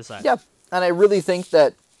I decide. Yeah, and I really think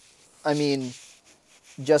that, I mean,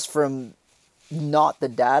 just from not the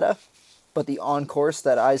data, but the on-course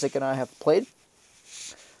that Isaac and I have played,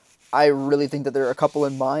 I really think that there are a couple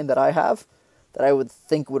in mind that I have that I would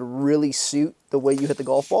think would really suit the way you hit the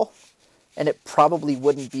golf ball. And it probably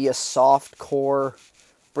wouldn't be a soft core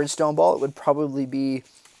Bridgestone ball. It would probably be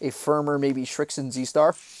a firmer, maybe Shrixon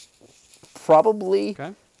Z-Star. Probably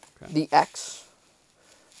the X,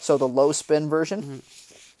 so the low spin version,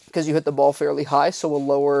 because you hit the ball fairly high, so a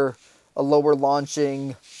lower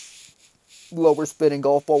launching, lower spinning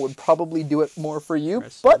golf ball would probably do it more for you.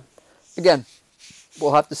 But again,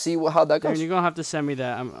 we'll have to see how that goes. Darren, you're gonna have to send me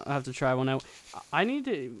that. I have to try one out. I need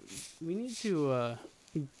to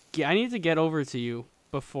get over to you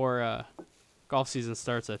before golf season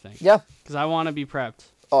starts, I think. Yeah. Because I want to be prepped.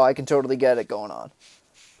 Oh, I can totally get it going on.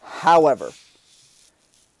 However,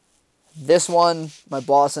 this one, my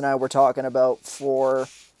boss and I were talking about for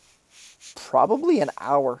probably an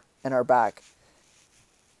hour in our back.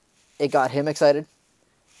 It got him excited,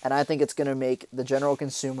 and I think it's going to make the general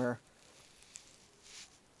consumer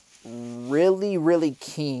really, really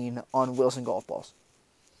keen on Wilson golf balls.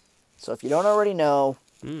 So if you don't already know,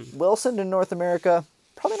 Wilson in North America,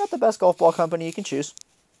 probably not the best golf ball company you can choose.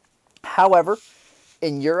 However,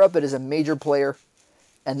 in Europe, it is a major player,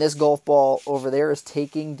 and this golf ball over there is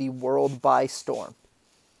taking the world by storm.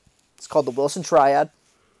 It's called the Wilson Triad,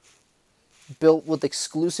 built with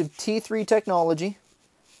exclusive T3 technology.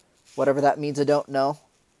 Whatever that means, I don't know.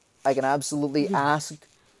 I can absolutely ask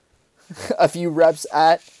a few reps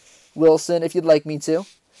at Wilson if you'd like me to.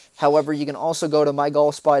 However, you can also go to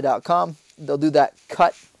mygolfspy.com. They'll do that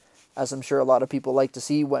cut, as I'm sure a lot of people like to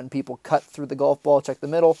see when people cut through the golf ball, check the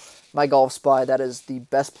middle. My Golf Spy, that is the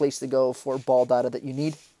best place to go for ball data that you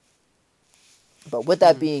need. But with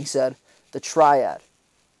that being said, the Triad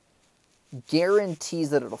guarantees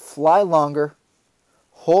that it'll fly longer,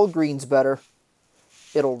 hold greens better,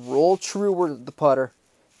 it'll roll truer with the putter,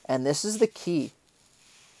 and this is the key.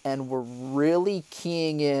 And we're really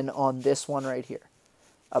keying in on this one right here.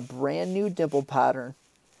 A brand new dimple pattern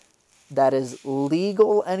that is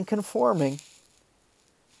legal and conforming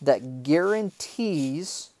that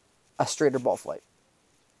guarantees a straighter ball flight.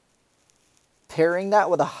 Pairing that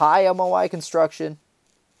with a high MOI construction,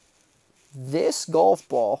 this golf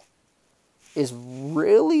ball is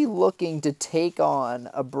really looking to take on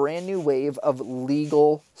a brand new wave of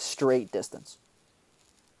legal straight distance.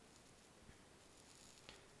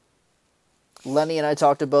 Lenny and I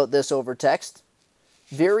talked about this over text.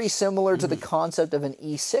 Very similar to the concept of an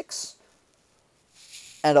E6.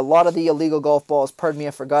 And a lot of the illegal golf balls, pardon me,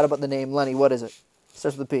 I forgot about the name. Lenny, what is it?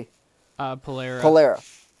 Starts with a P. Polara.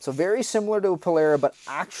 Polara. So very similar to a Polara, but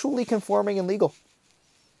actually conforming and legal.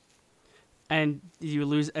 And you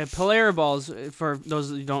lose Polara balls, for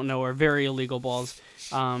those that you don't know, are very illegal balls.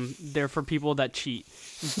 They're for people that cheat.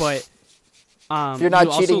 But if you're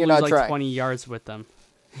not cheating, you're not trying. 20 yards with them.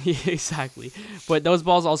 Exactly. But those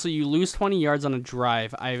balls also, you lose 20 yards on a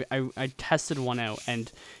drive. I tested one out,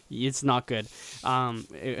 and it's not good.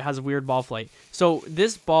 It has a weird ball flight. So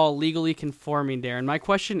this ball legally conforming, Darren, my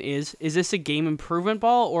question is this a game improvement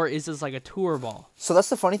ball, or is this like a tour ball? So that's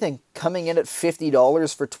the funny thing. Coming in at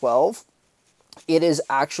 $50 for 12, it is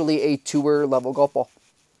actually a tour level golf ball.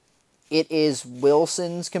 It is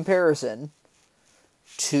Wilson's comparison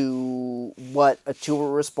to what a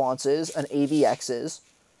tour response is, an AVX is.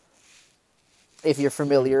 If you're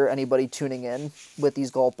familiar, anybody tuning in with these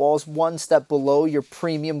golf balls, one step below your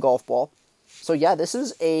premium golf ball. So yeah, this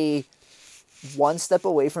is a one step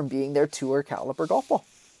away from being their tour caliber golf ball.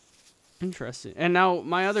 Interesting. And now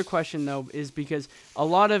my other question though is because a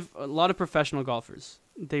lot of professional golfers,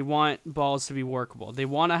 they want balls to be workable. They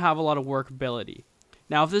want to have a lot of workability.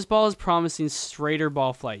 Now, if this ball is promising straighter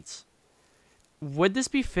ball flights, would this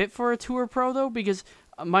be fit for a tour pro though? Because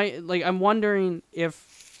I'm wondering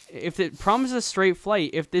if if it promises straight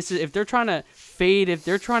flight, if they're trying to fade, if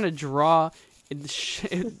they're trying to draw,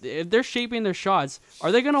 if they're shaping their shots,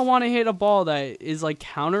 are they gonna want to hit a ball that is like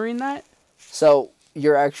countering that? So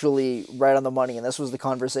you're actually right on the money, and this was the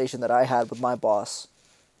conversation that I had with my boss.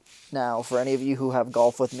 Now, for any of you who have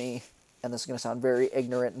golf with me, and this is going to sound very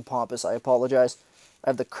ignorant and pompous, I apologize. I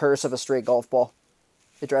have the curse of a straight golf ball.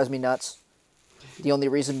 It drives me nuts. The only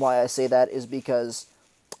reason why I say that is because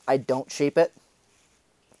I don't shape it.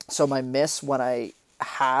 So my miss when I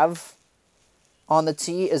have on the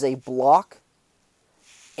tee is a block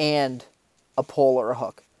and a pole or a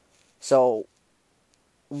hook. So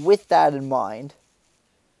with that in mind,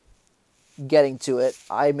 getting to it,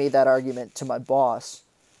 I made that argument to my boss.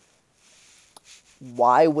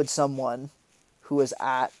 Why would someone who is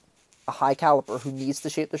at a high caliber, who needs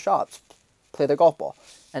to shape their shots, play their golf ball?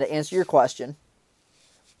 And to answer your question,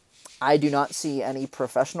 I do not see any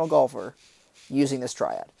professional golfer using this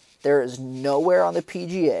triad. There is nowhere on the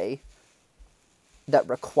PGA that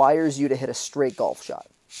requires you to hit a straight golf shot.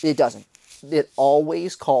 It doesn't. It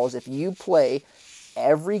always calls, if you play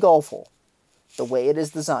every golf hole the way it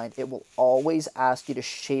is designed, it will always ask you to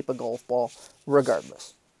shape a golf ball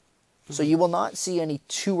regardless. So you will not see any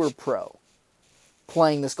tour pro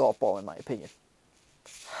playing this golf ball, in my opinion.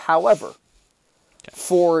 However,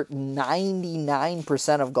 for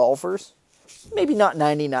 99% of golfers, maybe not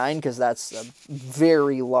 99 because that's a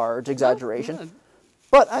very large exaggeration,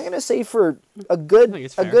 but I'm going to say for a good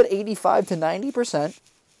 85 to 90%,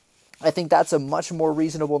 I think that's a much more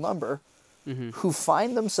reasonable number, who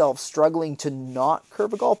find themselves struggling to not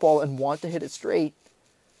curve a golf ball and want to hit it straight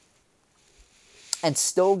and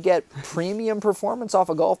still get premium performance off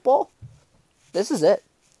a golf ball. This is it.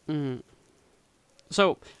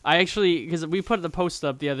 So I actually, because we put the post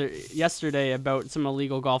up yesterday about some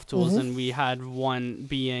illegal golf tools, and we had one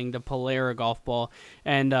being the Polara golf ball,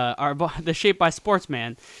 and the Shape by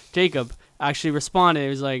Sportsman, Jacob, actually responded. He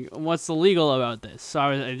was like, "What's illegal about this?" So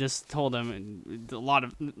I just told him a lot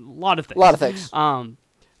of things. A lot of things.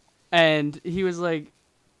 And he was like,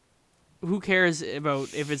 who cares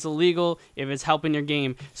about if it's illegal, if it's helping your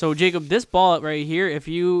game? So Jacob, this ball right here, if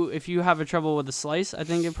you have a trouble with the slice, I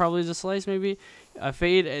think it probably is a slice, maybe a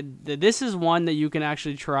fade. This is one that you can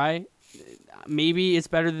actually try. Maybe it's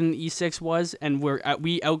better than the E6 was, and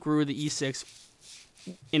we outgrew the E6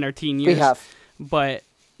 in our teen years. We have, but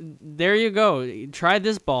there you go. Try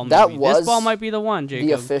this ball. Maybe. This ball might be the one, Jacob.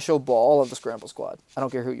 The official ball of the Scramble Squad. I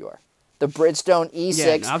don't care who you are. The Bridgestone E6.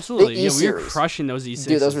 Yeah, absolutely. The E-Series. We were crushing those E6s.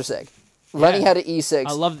 Dude, those were sick. Lenny had an E6.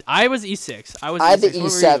 I was E6. I had the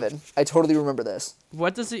E7. I totally remember this.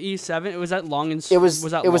 What does the E7? Was that long and it was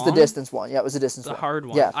that it was long? The distance one. Yeah, it was the distance one. The hard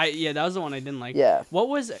one. Yeah. That was the one I didn't like. Yeah. What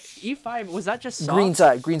was E5? Was that just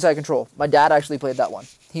soft? Greenside control. My dad actually played that one.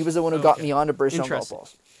 He was the one who got me onto Bridgestone golf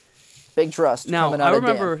balls. Big trust. Now, coming out I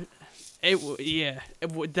remember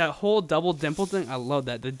of that whole double dimple thing. I love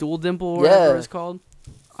that. The dual dimple or whatever it's called.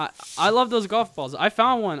 I love those golf balls. I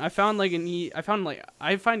found one. I find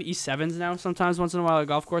E7s now sometimes once in a while at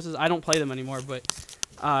golf courses. I don't play them anymore, but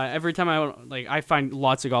every time I find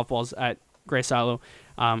lots of golf balls at Gray Silo,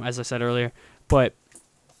 as I said earlier. But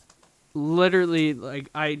literally,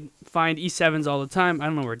 I find E7s all the time. I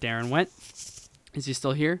don't know where Darren went. Is he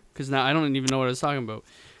still here? Because now I don't even know what I was talking about.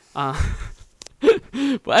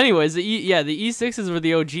 But anyways, the E6s were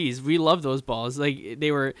the OGs. We love those balls.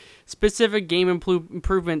 They were specific game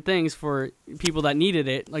improvement things for people that needed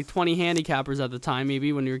it, like 20 handicappers at the time,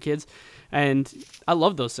 maybe when you were kids. And I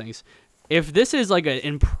love those things. If this is like an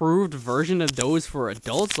improved version of those for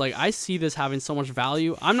adults, I see this having so much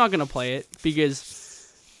value. I'm not gonna play it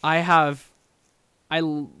because I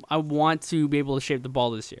want to be able to shape the ball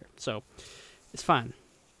this year, so it's fine.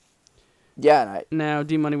 Yeah, and now,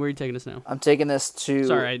 D-Money, where are you taking us now? I'm taking this to...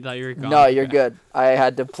 Sorry, I thought you were gone. No, you're good. I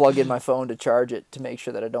had to plug in my phone to charge it to make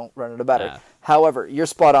sure that I don't run out of battery. However, you're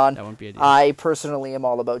spot on. That won't be a deal. I personally am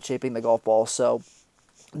all about shaping the golf ball, so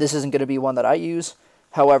this isn't going to be one that I use.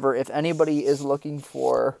 However, if anybody is looking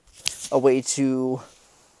for a way to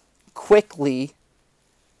quickly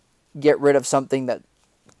get rid of something that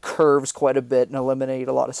curves quite a bit and eliminate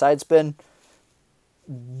a lot of side spin,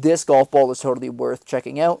 this golf ball is totally worth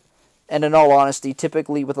checking out. And in all honesty,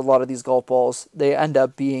 typically with a lot of these golf balls, they end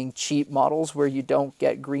up being cheap models where you don't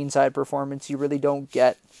get greenside performance. You really don't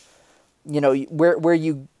get, where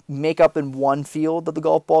you make up in one field of the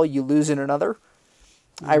golf ball, you lose in another.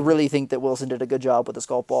 I really think that Wilson did a good job with this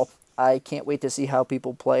golf ball. I can't wait to see how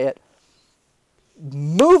people play it.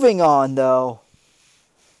 Moving on, though.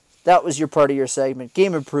 That was your part of your segment.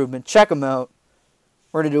 Game improvement. Check them out.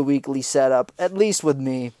 We're going to do a weekly setup, at least with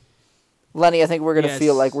me. Lenny, I think we're going to Yes.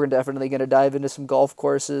 feel like we're definitely going to dive into some golf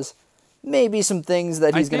courses. Maybe some things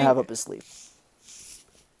that he's going to think- have up his sleeve.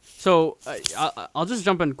 So I'll just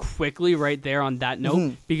jump in quickly right there on that note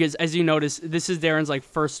Mm-hmm. because as you notice, this is Darren's like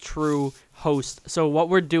first true host. So what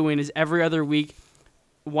we're doing is every other week,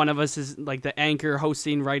 one of us is like the anchor,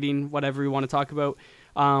 hosting, writing, whatever we want to talk about.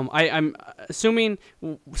 I'm assuming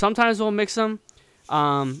sometimes we'll mix them,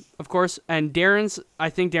 of course. And I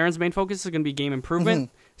think Darren's main focus is going to be game improvement.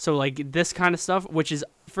 Mm-hmm. So like this kind of stuff, which is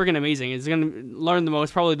friggin' amazing. It's going to learn the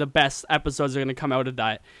most. Probably the best episodes are going to come out of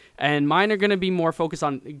that. And mine are going to be more focused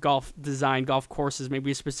on golf design, golf courses,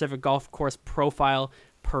 maybe a specific golf course profile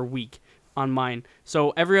per week on mine.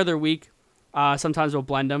 So every other week, sometimes we'll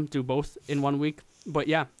blend them, do both in one week. But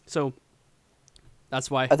yeah, so that's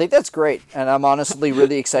why. I think that's great, and I'm honestly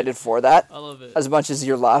really excited for that. I love it. As much as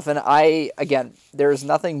you're laughing, there's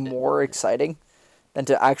nothing more exciting than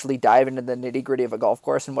to actually dive into the nitty-gritty of a golf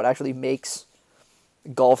course and what actually makes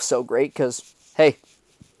golf so great. Because, hey,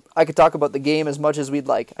 I could talk about the game as much as we'd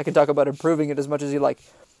like. I could talk about improving it as much as you like.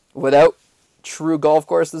 Without true golf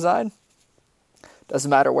course design, doesn't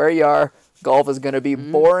matter where you are, golf is going to be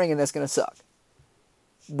boring and it's going to suck.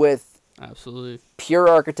 With Absolutely. pure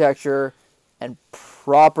architecture and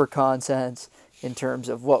proper content in terms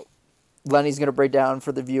of what Lenny's going to break down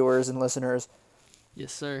for the viewers and listeners,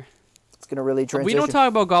 Yes, sir. it's going to really transition. We don't talk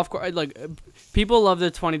about golf course. Like, people love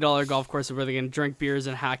the $20 golf courses where they can drink beers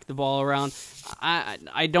and hack the ball around.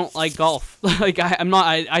 I don't like golf. Like, I'm not.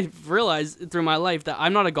 I've realized through my life that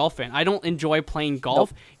I'm not a golf fan. I don't enjoy playing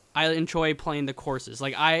golf. Nope. I enjoy playing the courses.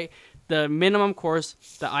 Like, the minimum course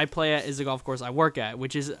that I play at is the golf course I work at,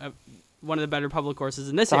 which is one of the better public courses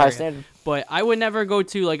in this It's a high area. standard. But I would never go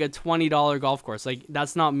to like a $20 golf course. Like,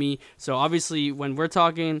 that's not me. So obviously, when we're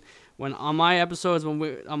talking, on my episodes,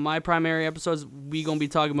 on my primary episodes, we gonna be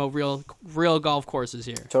talking about real golf courses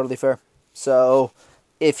here. Totally fair. So,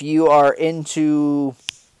 if you are into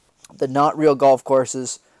the not real golf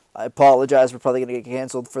courses, I apologize. We're probably going to get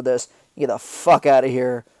canceled for this. Get the fuck out of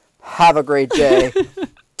here. Have a great day.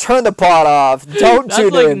 Turn the pot off. Don't That's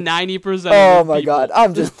tune like in. 90%. Oh of my people. god,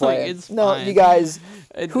 I'm just Like, playing. it's No, fine. you guys,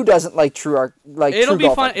 who doesn't like true It'll true be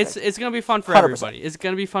golf fun. architecture? It's gonna be fun for 100%. everybody. It's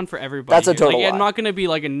gonna be fun for everybody. That's a here. total Like, lie. I'm not gonna be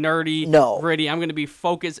like a nerdy, No. gritty. I'm gonna be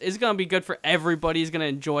focused. It's gonna be good for everybody. He's gonna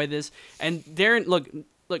enjoy this. And Darren, look.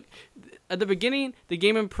 At the beginning, the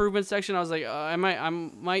game improvement section, I was like, I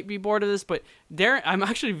might be bored of this, but Darren, I'm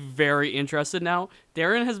actually very interested now.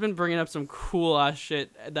 Darren has been bringing up some cool ass shit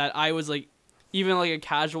that I was like, even like a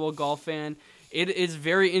casual golf fan. It is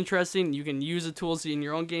very interesting. You can use the tools in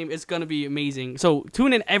your own game. It's gonna be amazing. So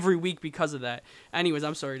tune in every week because of that. Anyways,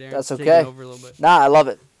 I'm sorry, Darren. That's Taking okay. it over a little bit. Nah, I love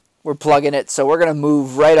it. We're plugging it, so we're going to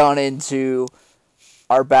move right on into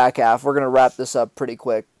our back half. We're going to wrap this up pretty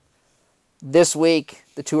quick. This week,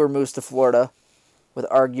 the tour moves to Florida with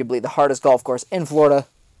arguably the hardest golf course in Florida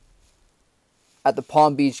at the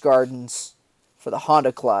Palm Beach Gardens for the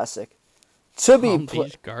Honda Classic. To be Palm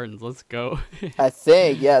Beach Gardens, let's go. I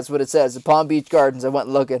think, yeah, that's what it says. The Palm Beach Gardens. I went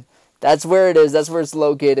looking. That's where it is. That's where it's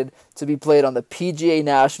located, to be played on the PGA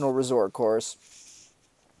National Resort Course.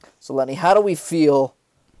 So, Lenny, how do we feel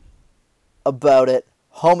about it?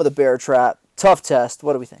 Home of the Bear Trap. Tough test.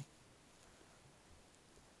 What do we think?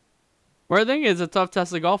 Where I think it's a tough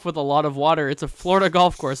test of golf with a lot of water. It's a Florida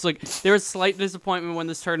golf course. Like, there was slight disappointment when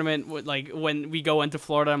this tournament, when we go into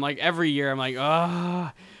Florida. I'm like, every year, I'm like,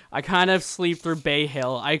 I kind of sleep through Bay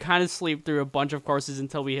Hill. I kind of sleep through a bunch of courses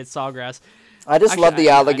until we hit Sawgrass. I just love the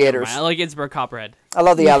alligators. I like Innsbruck Copperhead. I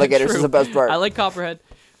love the alligators. True. It's the best part. I like Copperhead.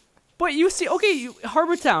 But you see,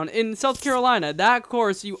 Harbortown in South Carolina, that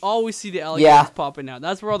course, you always see the alligators popping out.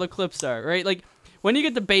 That's where all the clips are, right? Like, when you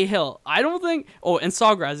get to Bay Hill, I don't think... Oh, and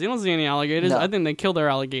Sawgrass, you don't see any alligators. No. I think they kill their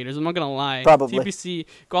alligators. I'm not going to lie. Probably. TPC,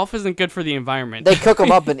 golf isn't good for the environment. They cook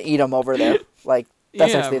them up and eat them over there. Like,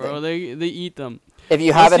 that's yeah, actually the bro, thing. they eat them. If you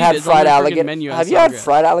You'll haven't see had this on fried the friggin' alligator... menu at Have you had Sawgrass.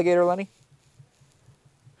 fried alligator, Lenny?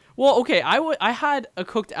 Well, okay, I had a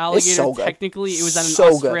cooked alligator. so good. Technically, it was at an So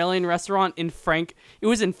good. Australian restaurant in It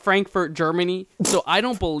was in Frankfurt, Germany. So I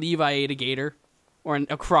don't believe I ate a gator or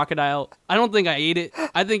a crocodile. I don't think I ate it.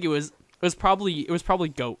 I think it was probably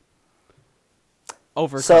goat.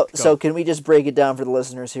 Overcooked So goat. can we just break it down for the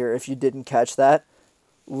listeners here if you didn't catch that?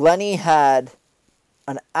 Lenny had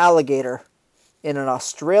an alligator in an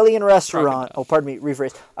Australian restaurant. Crocodile. Oh, pardon me,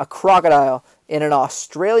 rephrase. A crocodile in an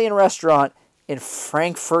Australian restaurant in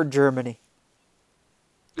Frankfurt, Germany.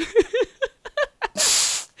 It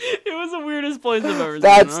was the weirdest place I've ever seen.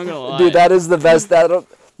 That's I'm not gonna lie. dude. That is the best.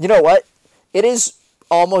 You know what? It is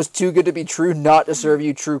almost too good to be true not to serve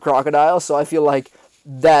you true crocodile. So I feel like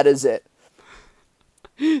that is it.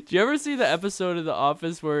 Do you ever see the episode of The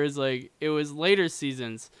Office where it's like it was later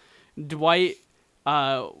seasons? Dwight,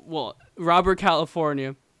 Robert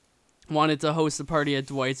California wanted to host a party at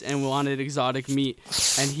Dwight's and wanted exotic meat,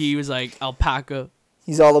 and he was like alpaca.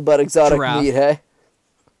 He's all about exotic Giraffe. meat, hey?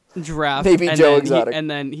 Giraffe. Maybe and Joe then Exotic.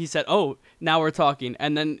 and then he said, "Oh, now we're talking."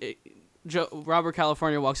 And then Robert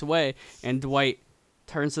California walks away, and Dwight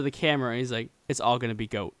turns to the camera and he's like, "It's all gonna be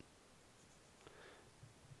goat."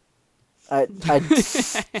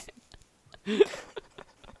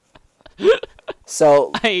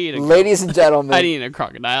 So, I ate a goat. ladies and gentlemen, I didn't eat a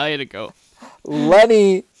crocodile. I ate a goat.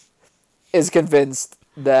 Lenny is convinced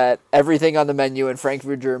that everything on the menu in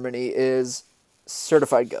Frankfurt, Germany is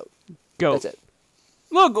certified goat. Goat. That's it.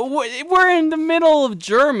 Look, we're in the middle of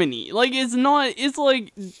Germany. Like, it's not. It's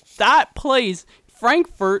like that place,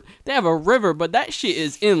 Frankfurt. They have a river, but that shit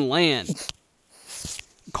is inland.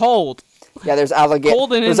 Cold. Yeah, there's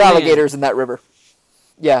Cold and there's inland. alligators in that river.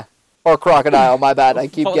 Yeah. Or crocodile, my bad. I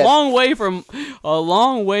keep A getting... long way from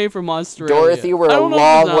Australia. Dorothy, we're I a don't know if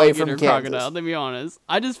long it's an way alligator from or Kansas. crocodile, to be honest.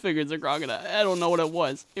 I just figured it's a crocodile. I don't know what it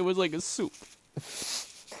was. It was like a soup.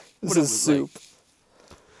 This What it is was soup.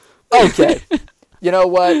 Okay. You know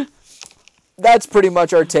what? That's pretty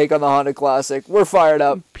much our take on the Honda Classic. We're fired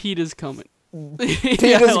up. Pete is coming. Peter's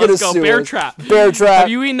Yeah, gonna let's go. sue Bear us. trap. Bear trap. Have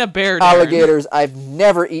you eaten a bear, Darren? Alligators. I've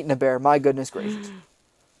never eaten a bear. My goodness gracious.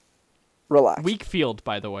 Relax. Weak field,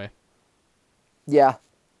 by the way. Yeah.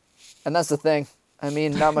 And that's the thing. I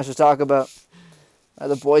mean, not much to talk about. Are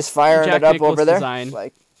the boys firing Jack it up Nicklaus over there? design.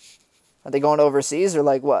 Like, are they going overseas or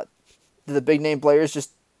like what? Do the big name players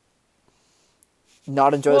just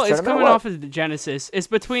not enjoy Well, this it's tournament? coming or what? off of the Genesis. It's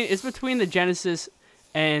between the Genesis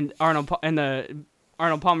and the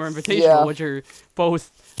Arnold Palmer Invitational, Yeah. which are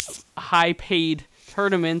both high-paid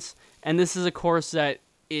tournaments, and this is a course that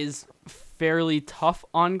is fairly tough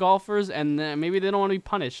on golfers, and maybe they don't want to be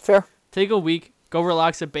punished. Fair. Take a week, go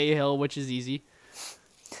relax at Bay Hill, which is easy.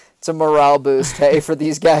 It's a morale boost, hey, for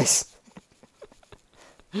these guys.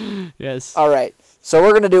 Yes. All right. So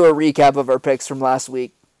we're going to do a recap of our picks from last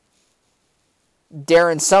week.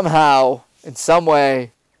 Darren somehow, in some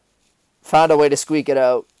way, found a way to squeak it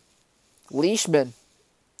out. Leishman,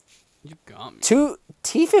 You got me.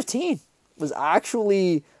 T15 was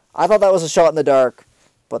actually, I thought that was a shot in the dark,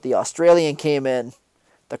 but the Australian came in.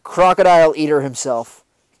 The crocodile eater himself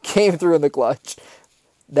came through in the clutch.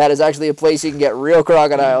 That is actually a place you can get real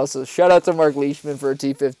crocodiles, so shout out to Mark Leishman for a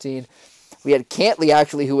T15. We had Cantley,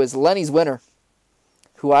 actually, who was Lenny's winner,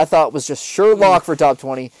 who I thought was just sure lock for top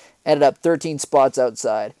 20, ended up 13 spots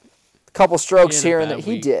outside. A couple strokes He had a here and bad there.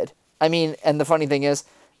 He week. did. I mean, and the funny thing is,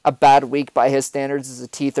 a bad week by his standards is a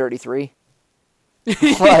T33.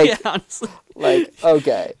 Like, Yeah, honestly. like,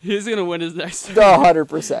 okay. He's going to win his next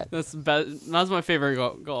 100%. That's my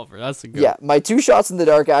favorite golfer. That's a good. Yeah, my two shots in the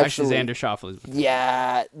dark Actually, actually. Xander Schauffele's.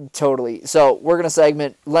 Yeah, totally. So we're going to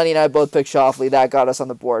segment. Lenny and I both picked Shoffley. That got us on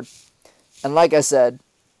the board. And like I said,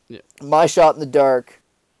 Yeah. my shot in the dark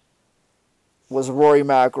was Rory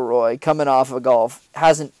McIlroy coming off of golf.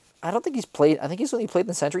 I don't think he's played. I think he's only played in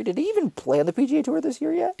the Century. Did he even play on the PGA Tour this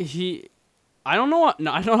year yet? I don't know what.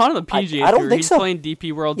 No, I don't know on the PGA I don't Tour. think He's so. playing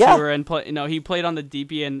DP World Yeah. Tour and he played on the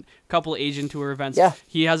DP and a couple Asian Tour events. Yeah.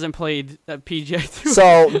 He hasn't played at PGA Tour.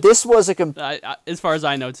 So this was a As far as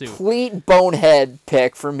I know, too. complete bonehead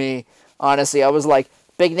pick for me. Honestly, I was like,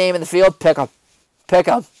 big name in the field, pick him. Pick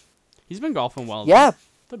him. He's been golfing well. Yeah.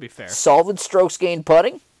 To be fair. Solid strokes gained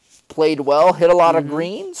putting. Played well. Hit a lot Mm-hmm. of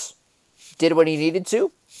greens. Did what he needed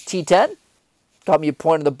to. T10. Got me a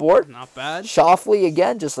point on the board. Not bad. Shoffley,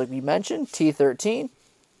 again, just like we mentioned. T13.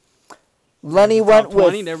 Lenny Top went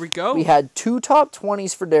 20, with... there we go. We had two top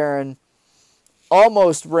 20s for Darren.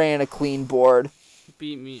 Almost ran a clean board.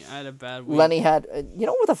 Beat me. I had a bad week. Lenny had... you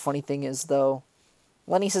know what the funny thing is, though?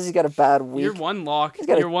 Lenny says he's got a bad week. Your one lock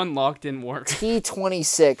didn't work.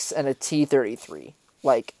 T26 and a T33.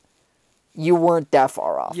 Like, you weren't that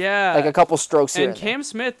far off. Yeah. Like a couple strokes here And Cameron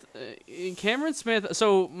Smith.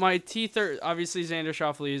 So my T30, obviously Xander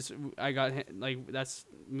Schauffele is. I got that's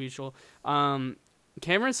mutual.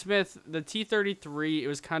 Cameron Smith, the T33, it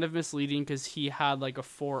was kind of misleading because he had like a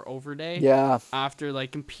 4 over day. Yeah. After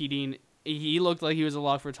like competing, he looked like he was a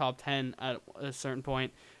lock for top 10 at a certain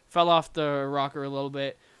point. Fell off the rocker a little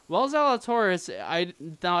bit. Well, Zalatoris, I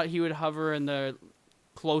thought he would hover in the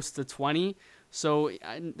close to 20. So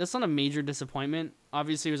that's not a major disappointment.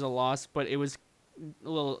 Obviously, it was a loss, but it was a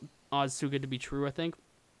little odds too good to be true, I think.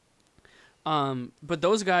 But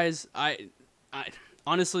those guys, I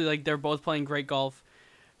honestly, like, they're both playing great golf,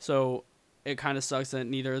 so it kind of sucks that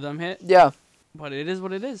neither of them hit. Yeah. But it is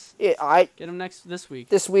what it is. Get them this week.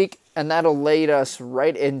 This week, and that'll lead us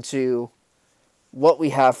right into what we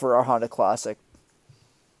have for our Honda Classic.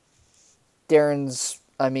 Darren's,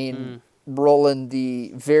 rolling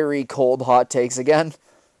the very cold hot takes again.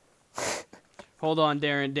 Hold on,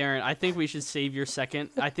 Darren. I think we should save your second.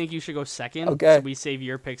 I think you should go second. Okay. So we save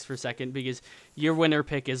your picks for second because your winner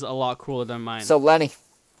pick is a lot cooler than mine. So, Lenny,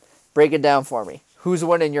 break it down for me. Who's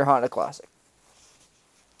winning your Honda Classic?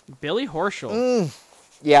 Billy Horschel.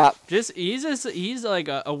 Yeah. He's like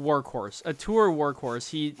a workhorse, a tour workhorse.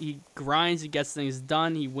 He grinds, he gets things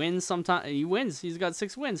done, he wins sometimes. He wins. He's got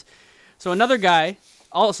 6 wins. So another guy,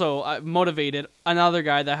 also motivated, another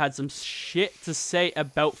guy that had some shit to say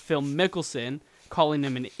about Phil Mickelson, calling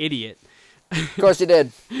him an idiot. Of course he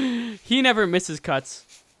did. He never misses cuts.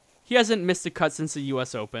 He hasn't missed a cut since the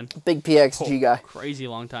U.S. Open. Big PXG guy. Crazy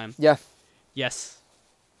long time. Yeah. Yes.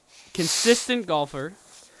 Consistent golfer.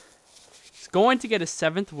 He's going to get a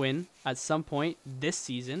 7th win at some point this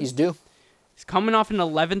season. He's due. He's coming off an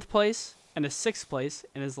 11th place and a 6th place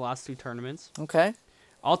in his last 2 tournaments. Okay.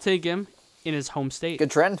 I'll take him in his home state.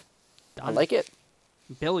 Good trend. Done. I like it.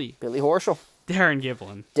 Billy Horschel. Darren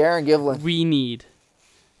Givlin. Darren Givlin. We need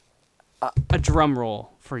a drum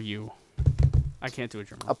roll for you. I can't do a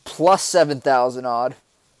drum roll. A plus 7,000 odd.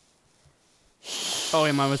 Oh,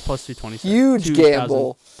 yeah, mine was plus 220. Huge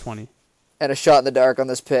gamble. 20. And a shot in the dark on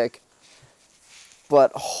this pick.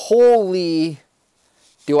 But holy,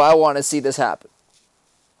 do I want to see this happen.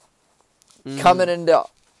 Coming into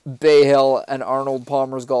Bay Hill and Arnold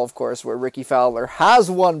Palmer's golf course where Ricky Fowler has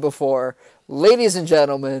won before. Ladies and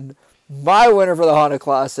gentlemen, my winner for the Honda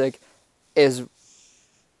Classic is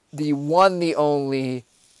the one, the only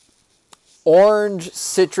orange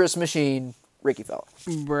citrus machine, Ricky Fowler.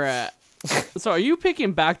 Bruh. So are you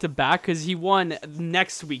picking back-to-back? Because he won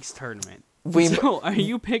next week's tournament. Are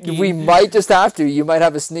you picking... We might just have to. You might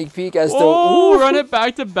have a sneak peek as to... Oh, run it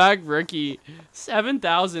back-to-back, Ricky.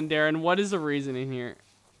 7,000, Darren. What is the reasoning here?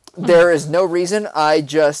 There is no reason. I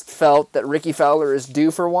just felt that Ricky Fowler is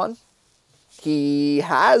due for one. He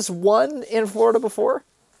has won in Florida before.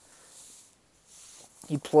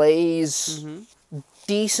 He plays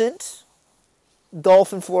decent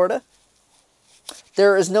golf in Florida.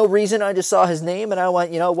 There is no reason. I just saw his name and I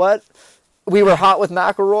went, you know what? We were hot with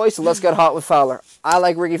McIlroy, so let's get hot with Fowler. I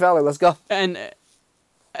like Ricky Fowler. Let's go. And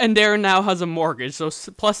Darren now has a mortgage, so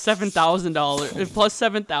plus $7,000. Plus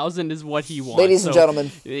 7,000 is what he wants. Ladies and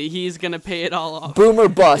gentlemen, he's gonna pay it all off. Boom or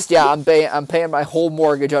bust. Yeah, I'm paying my whole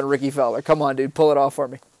mortgage on Ricky Fowler. Come on, dude, pull it off for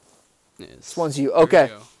me. Yes. This one's you. Okay.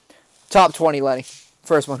 You Top 20, Lenny.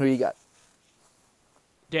 First one. Who you got?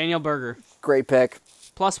 Daniel Berger. Great pick.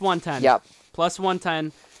 Plus 110. Yep. Plus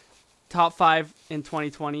 110. Top 5 in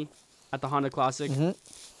 2020 at the Honda Classic.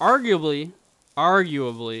 Arguably,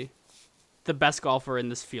 the best golfer in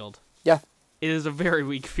this field. Yeah. It is a very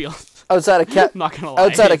weak field. Outside of I'm not gonna lie.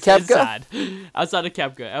 Outside of Koepka? It's sad. Outside of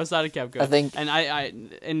Koepka. I think. And I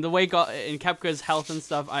in the way in Koepka's health and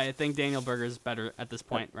stuff, I think Daniel Berger is better at this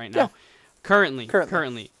point right now. Yeah.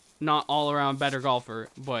 Currently, not all around better golfer,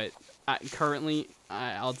 but currently,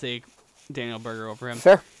 I'll take Daniel Berger over him.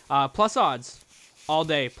 Fair. Plus odds. All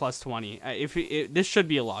day, plus 20. This should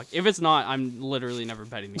be a lock. If it's not, I'm literally never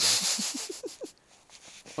betting again.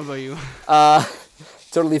 What about you?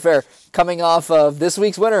 Totally fair. Coming off of this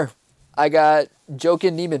week's winner, I got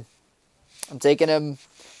Joakim Niemann. I'm taking him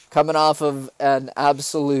coming off of an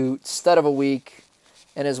absolute stud of a week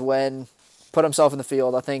in his win. Put himself in the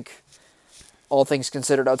field. I think all things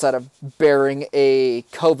considered, outside of bearing a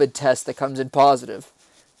COVID test that comes in positive,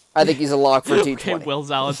 I think he's a lock for T20. Okay, Will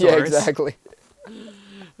Zalatoris. Yeah, exactly.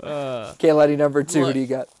 Okay, Letty, number 2. Who do you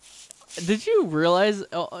got? Did you realize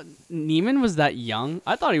Neiman was that young?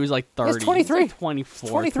 I thought he was like 30. He's 23. He's like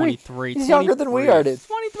 24, 23. He's younger than we are, dude.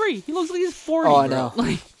 23. He looks like he's 40. Oh, I know.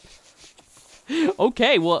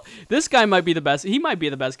 Okay, well, this guy might be the best. He might be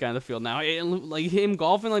the best guy in the field now. Like him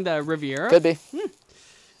golfing like that at Riviera. Could be.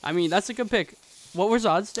 I mean, that's a good pick. What was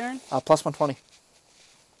odds, Darren? Plus 120.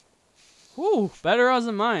 Ooh, better odds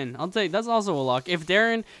than mine. I'll take. That's also a lock. If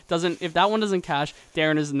that one doesn't cash,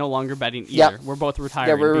 Darren is no longer betting either. Yep. We're both retiring.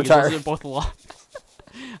 Yeah, we're retired. Those are both locks.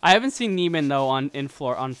 I haven't seen Neiman though on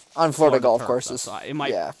Florida golf turf, courses. So it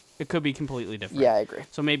might. Yeah. It could be completely different. Yeah, I agree.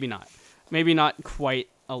 So maybe not. Maybe not quite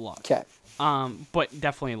a lock. Okay. But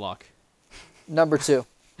definitely a lock. Number 2.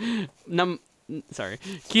 Sorry,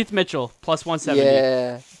 Keith Mitchell plus 170.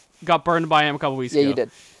 Yeah. Got burned by him a couple weeks ago. Yeah, you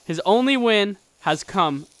did. His only win has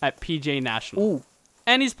come at PJ National. Ooh.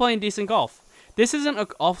 And he's playing decent golf. This isn't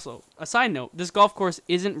also a side note. This golf course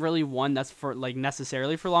isn't really one that's for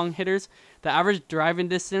necessarily for long hitters. The average driving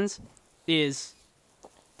distance is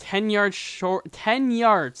 10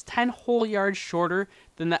 whole yards shorter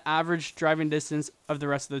than the average driving distance of the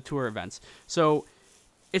rest of the tour events. So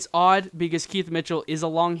it's odd because Keith Mitchell is a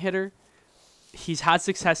long hitter. He's had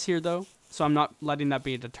success here, though, so I'm not letting that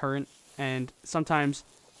be a deterrent. And sometimes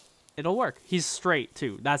it'll work. He's straight,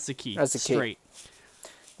 too. That's the key. That's the key. Straight.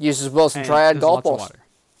 Uses Wilson And Triad there's golf lots of balls. water.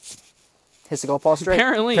 Hits the golf ball straight?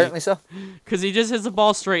 Apparently so. Because he just hits the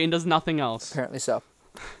ball straight and does nothing else. Apparently so.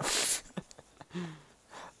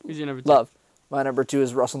 Who's your number 2? Love. My number 2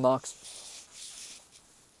 is Russell Knox.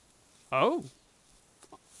 Oh.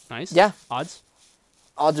 Nice. Yeah. Odds?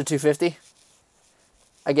 Odds are 250.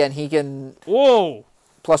 Again, he can... Whoa.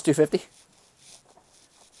 Plus 250.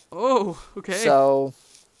 Oh, okay. So,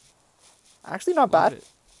 actually not Love bad. it.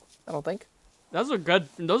 I don't think. Those are good.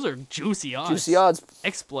 Those are juicy odds. Juicy odds.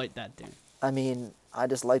 Exploit that, Dan. I mean, I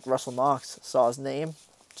just like Russell Knox. Saw his name.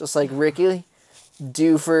 Just like Ricky.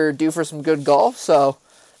 Due for some good golf. So,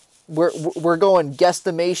 we're going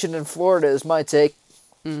guesstimation in Florida is my take.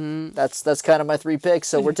 Mm-hmm. That's kind of my 3 picks.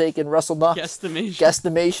 So, we're taking Russell Knox.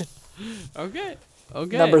 Guesstimation. Okay.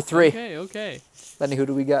 Number 3. Okay. Lenny, who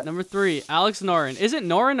do we got? Number 3, Alex Noren. Is it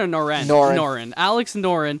Noren or Noren? Noren. Alex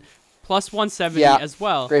Noren, plus 170 Yeah. as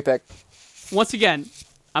well. Great pick. Once again,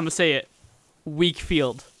 I'm going to say it. Weak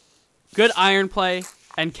field. Good iron play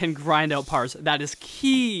and can grind out pars. That is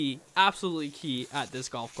key. Absolutely key at this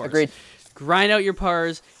golf course. Agreed. Grind out your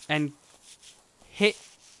pars and hit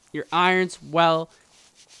your irons well.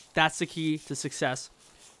 That's the key to success.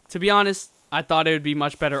 To be honest, I thought it would be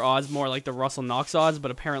much better odds, more like the Russell Knox odds,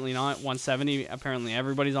 but apparently not. 170, apparently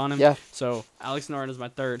everybody's on him. Yeah. So Alex Noren is my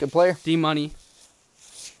 3rd. Good player. D-Money,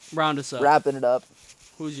 round us up. Wrapping it up.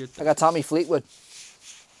 Who's your I got Tommy Fleetwood.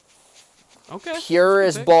 Okay.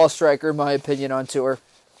 Purest Okay. ball striker, in my opinion, on tour.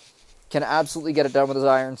 Can absolutely get it done with his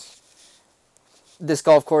irons. This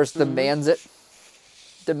golf course demands it.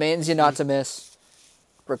 Demands you not to miss.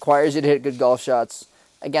 Requires you to hit good golf shots.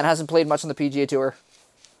 Again, hasn't played much on the PGA Tour.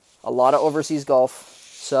 A lot of overseas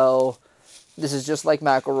golf. So, this is just like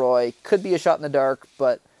McIlroy. Could be a shot in the dark,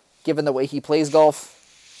 but given the way he plays golf,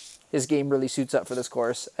 his game really suits up for this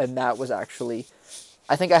course. And that was actually...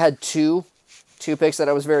 I think I had two picks that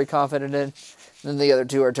I was very confident in. And then the other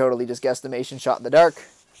 2 are totally just guesstimation, shot in the dark.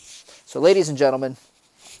 So, ladies and gentlemen,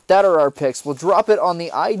 that are our picks. We'll drop it on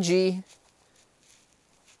the IG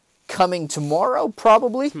coming tomorrow,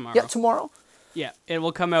 probably. Tomorrow. Yeah, tomorrow. Yeah, it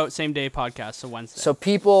will come out same day podcast, so Wednesday. So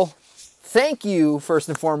people, thank you first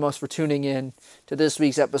and foremost for tuning in to this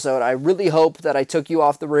week's episode. I really hope that I took you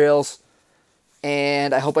off the rails,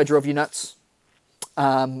 and I hope I drove you nuts.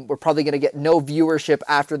 We're probably going to get no viewership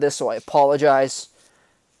after this, so I apologize.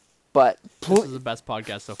 But this is the best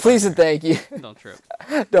podcast so far. Please and thank you. Don't trip.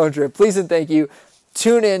 Don't trip. Please and thank you.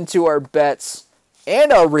 Tune in to our bets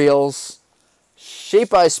and our reels.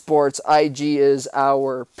 Shape by Sports IG is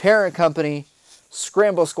our parent company.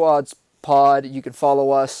 Scramble Squads Pod. You can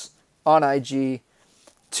follow us on IG.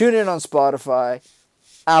 Tune in on Spotify,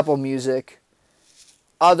 Apple Music,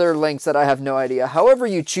 other links that I have no idea. However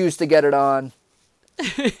you choose to get it on,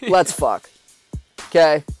 let's fuck.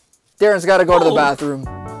 Okay? Darren's got to go to the bathroom.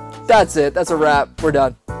 That's it. That's a wrap. We're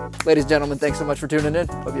done. Ladies and gentlemen, thanks so much for tuning in.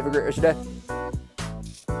 Hope you have a great rest of your day.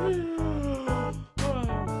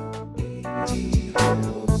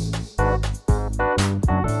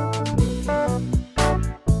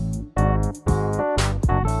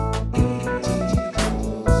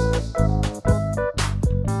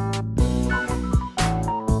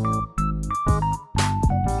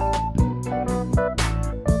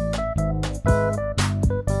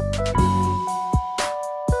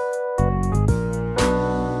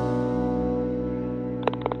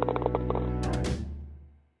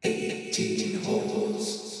 AT